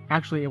was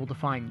actually able to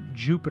find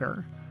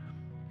Jupiter.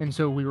 And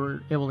so we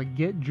were able to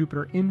get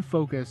Jupiter in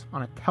focus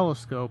on a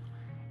telescope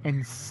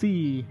and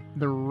see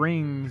the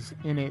rings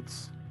in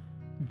its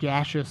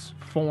gaseous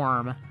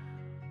form.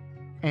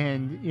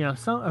 And, you know,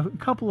 a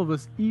couple of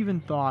us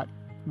even thought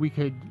we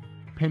could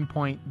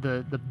pinpoint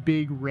the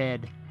big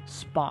red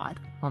spot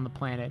on the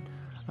planet.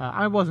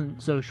 I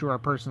wasn't so sure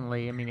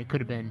personally. I mean, it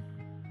could have been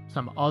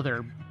some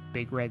other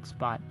big red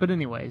spot. But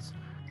anyways,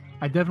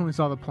 I definitely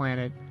saw the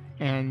planet,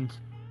 and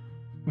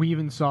we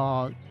even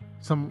saw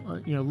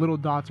some, you know, little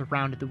dots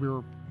around it that we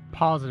were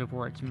positive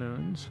were its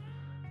moons.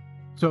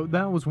 So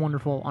that was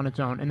wonderful on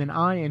its own. And then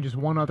I and just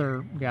one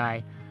other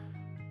guy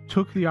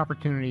took the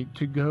opportunity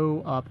to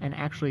go up and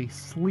actually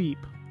sleep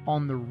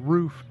on the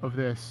roof of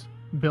this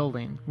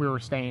building we were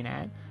staying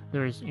at.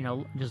 There's, you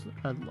know, just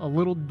a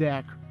little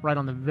deck right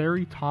on the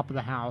very top of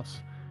the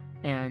house,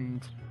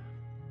 and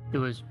it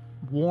was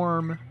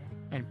warm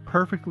and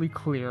perfectly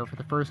clear for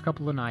the first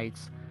couple of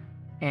nights.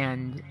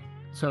 And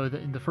so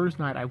the first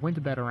night I went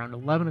to bed around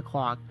 11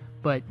 o'clock,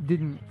 but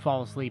didn't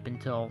fall asleep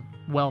until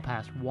well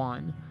past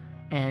 1.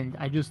 And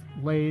I just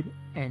laid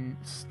and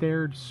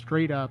stared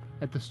straight up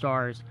at the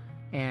stars.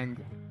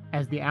 And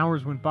as the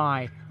hours went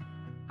by,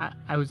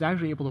 I was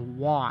actually able to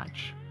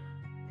watch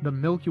the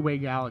Milky Way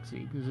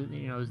galaxy. Because,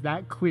 you know, it was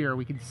that clear.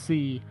 We could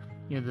see,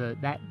 you know,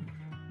 that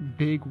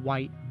big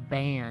white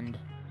band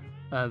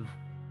of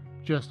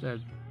just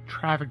a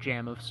traffic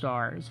jam of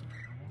stars.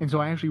 And so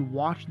I actually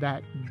watched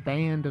that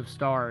band of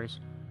stars,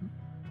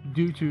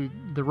 due to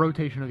the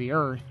rotation of the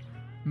Earth,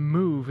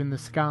 move in the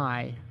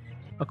sky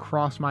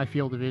across my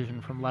field of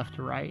vision from left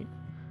to right.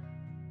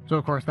 So,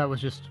 of course, that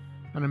was just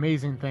an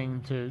amazing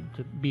thing to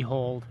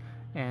behold,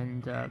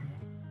 and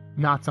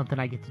not something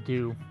I get to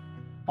do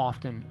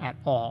often at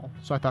all.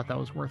 So I thought that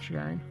was worth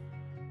sharing.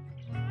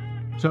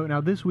 So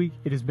now this week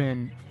it has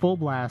been full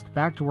blast,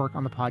 back to work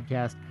on the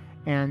podcast,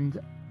 and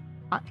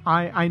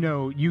I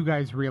know you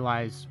guys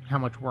realize how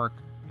much work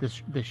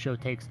this show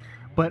takes,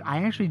 but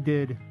I actually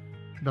did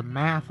the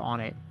math on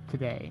it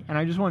today, and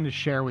I just wanted to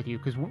share with you,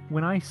 because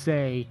when I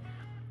say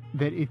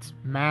that it's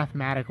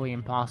mathematically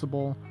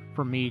impossible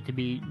for me to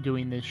be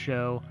doing this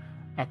show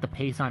at the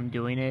pace I'm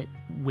doing it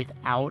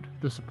without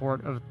the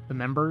support of the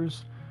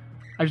members,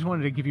 I just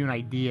wanted to give you an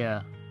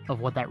idea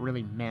of what that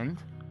really meant.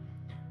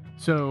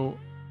 So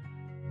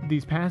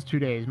these past 2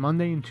 days,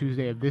 Monday and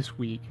Tuesday of this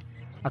week,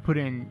 I put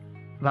in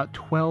about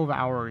 12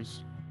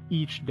 hours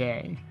each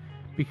day,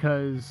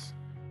 because,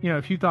 you know,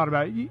 if you thought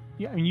about it,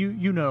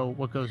 you know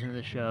what goes into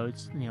the show.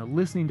 It's, you know,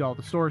 listening to all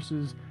the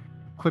sources,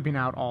 clipping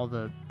out all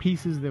the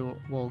pieces that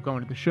will go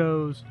into the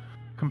shows,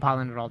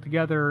 compiling it all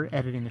together,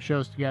 editing the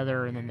shows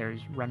together, and then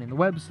there's running the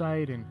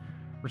website and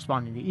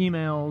responding to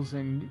emails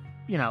and,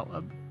 you know,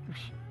 a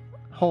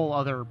whole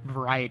other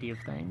variety of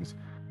things.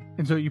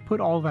 And so you put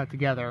all that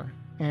together,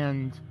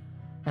 and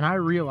I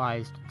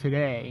realized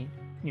today,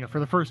 you know, for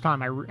the first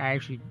time, I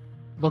actually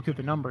looked at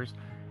the numbers,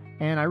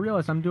 and I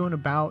realized I'm doing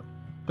about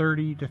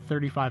 30 to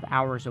 35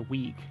 hours a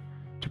week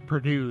to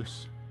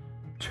produce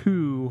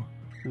 2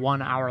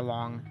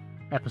 one-hour-long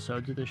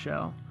episodes of the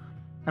show.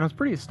 And I was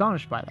pretty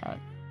astonished by that.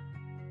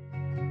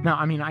 Now,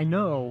 I mean, I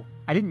know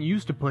I didn't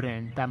used to put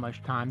in that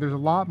much time. There's a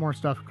lot more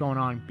stuff going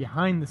on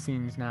behind the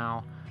scenes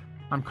now.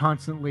 I'm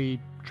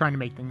constantly trying to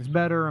make things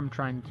better. I'm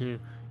trying to,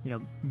 you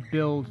know,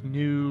 build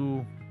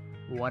new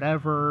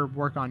whatever,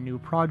 work on new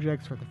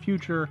projects for the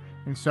future,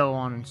 and so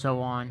on and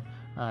so on.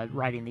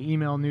 Writing the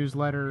email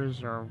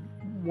newsletters or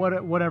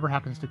whatever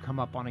happens to come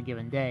up on a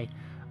given day.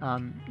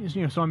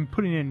 You know, so I'm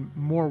putting in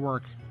more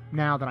work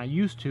now than I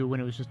used to when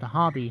it was just a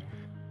hobby.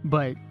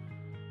 But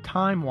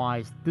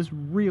time-wise, this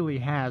really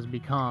has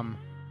become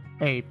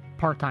a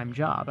part-time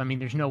job. I mean,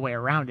 there's no way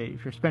around it.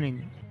 If you're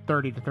spending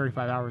 30 to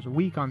 35 hours a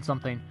week on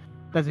something,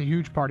 that's a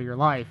huge part of your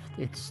life.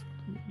 It's,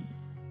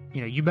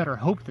 you know, you better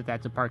hope that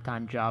that's a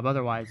part-time job.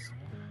 Otherwise,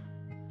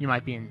 you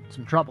might be in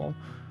some trouble.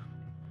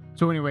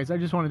 So anyways, I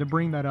just wanted to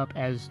bring that up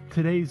as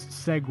today's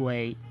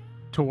segue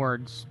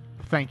towards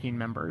thanking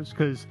members,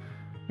 because,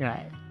 you know,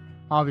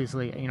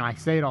 obviously, you know, I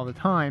say it all the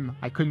time,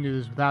 I couldn't do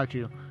this without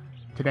you.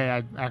 Today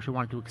I actually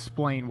wanted to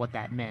explain what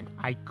that meant.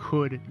 I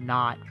could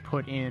not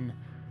put in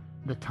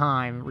the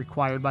time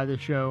required by the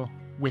show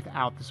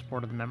without the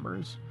support of the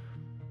members.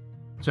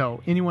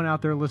 So anyone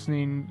out there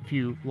listening, if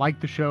you like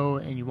the show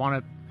and you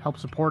want to help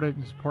support it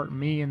and support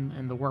me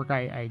and the work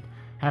I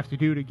have to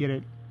do to get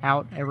it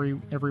out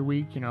every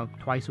week, you know,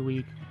 twice a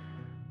week,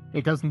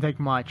 it doesn't take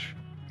much.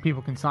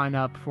 People can sign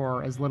up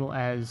for as little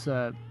as,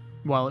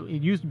 well,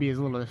 it used to be as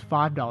little as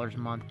 $5 a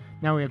month.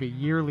 Now we have a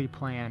yearly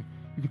plan.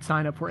 You can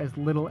sign up for as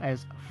little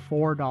as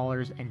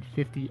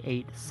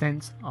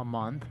 $4.58 a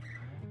month.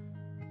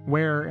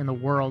 Where in the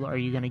world are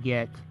you going to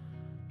get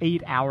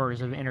 8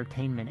 hours of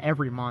entertainment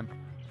every month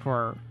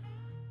for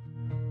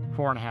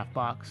 $4.50?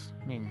 I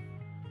mean,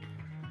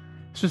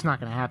 it's just not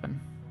going to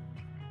happen.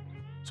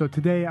 So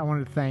today I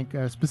wanted to thank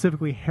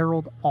specifically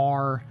Harold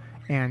R.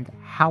 and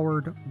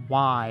Howard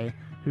Y.,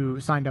 who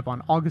signed up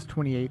on August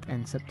 28th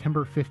and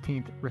September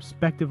 15th,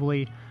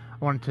 respectively.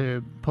 I wanted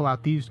to pull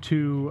out these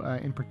two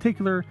in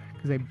particular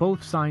because they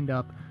both signed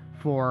up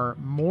for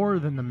more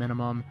than the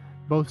minimum.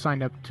 Both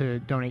signed up to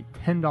donate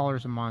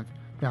 $10 a month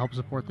to help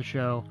support the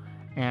show.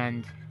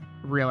 And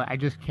really, I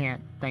just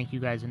can't thank you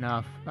guys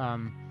enough.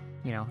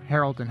 You know,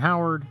 Harold and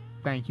Howard,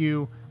 thank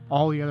you.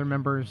 All the other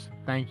members,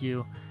 thank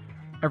you.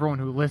 Everyone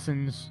who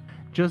listens,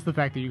 just the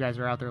fact that you guys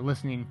are out there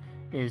listening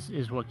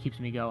is what keeps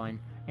me going.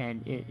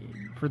 And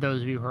for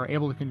those of you who are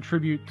able to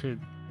contribute to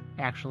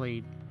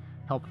actually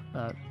help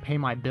pay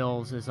my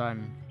bills as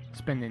I'm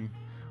spending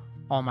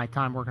all my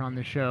time working on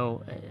this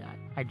show,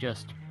 I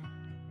just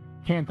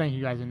can't thank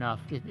you guys enough.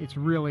 It's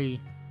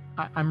really,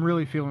 I'm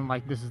really feeling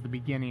like this is the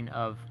beginning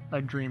of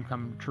a dream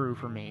come true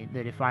for me,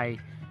 that if I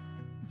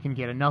can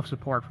get enough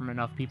support from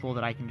enough people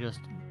that I can just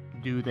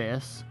do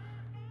this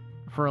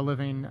for a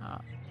living,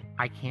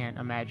 I can't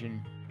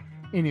imagine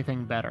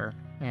anything better,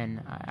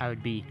 and I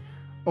would be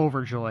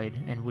overjoyed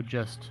and would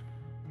just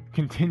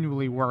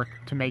continually work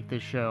to make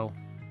this show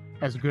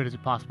as good as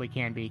it possibly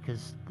can be,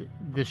 because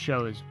this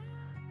show is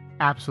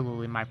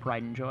absolutely my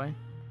pride and joy.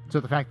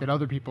 So the fact that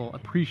other people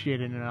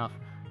appreciate it enough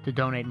to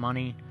donate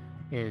money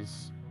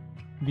is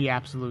the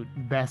absolute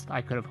best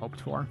I could have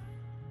hoped for.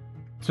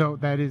 So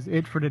that is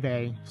it for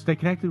today. Stay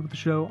connected with the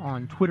show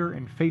on Twitter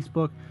and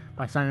Facebook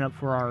by signing up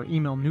for our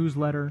email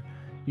newsletter.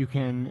 You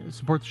can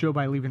support the show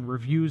by leaving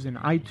reviews in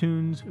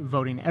iTunes,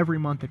 voting every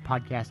month at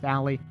Podcast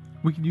Alley.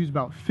 We could use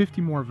about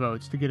 50 more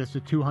votes to get us to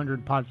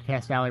 200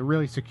 Podcast Alley,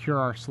 really secure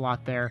our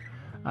slot there.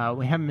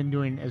 We haven't been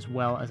doing as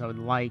well as I would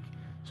like,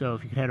 so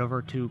if you could head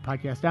over to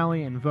Podcast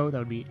Alley and vote, that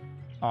would be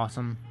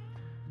awesome.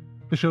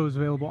 The show is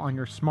available on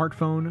your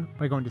smartphone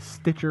by going to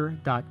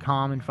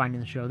Stitcher.com and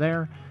finding the show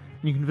there.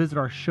 And you can visit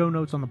our show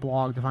notes on the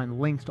blog to find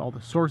links to all the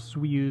sources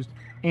we used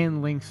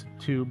and links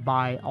to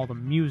buy all the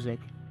music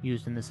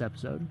used in this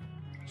episode.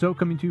 So,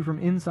 coming to you from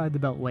inside the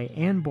Beltway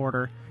and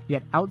border,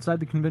 yet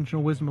outside the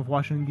conventional wisdom of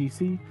Washington,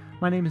 D.C.,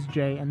 my name is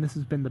Jay, and this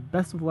has been the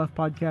Best of the Left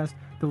podcast,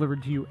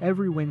 delivered to you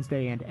every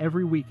Wednesday and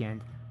every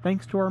weekend,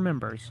 thanks to our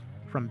members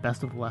from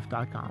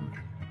bestoftheleft.com.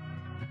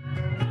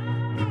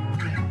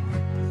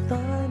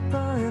 Fine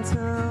lines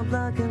are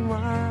black and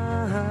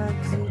white,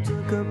 'cause you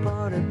took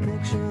apart a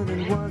picture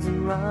that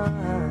wasn't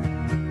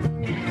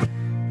right.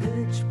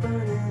 Pitch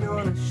burning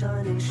on a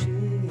shining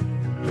sheet.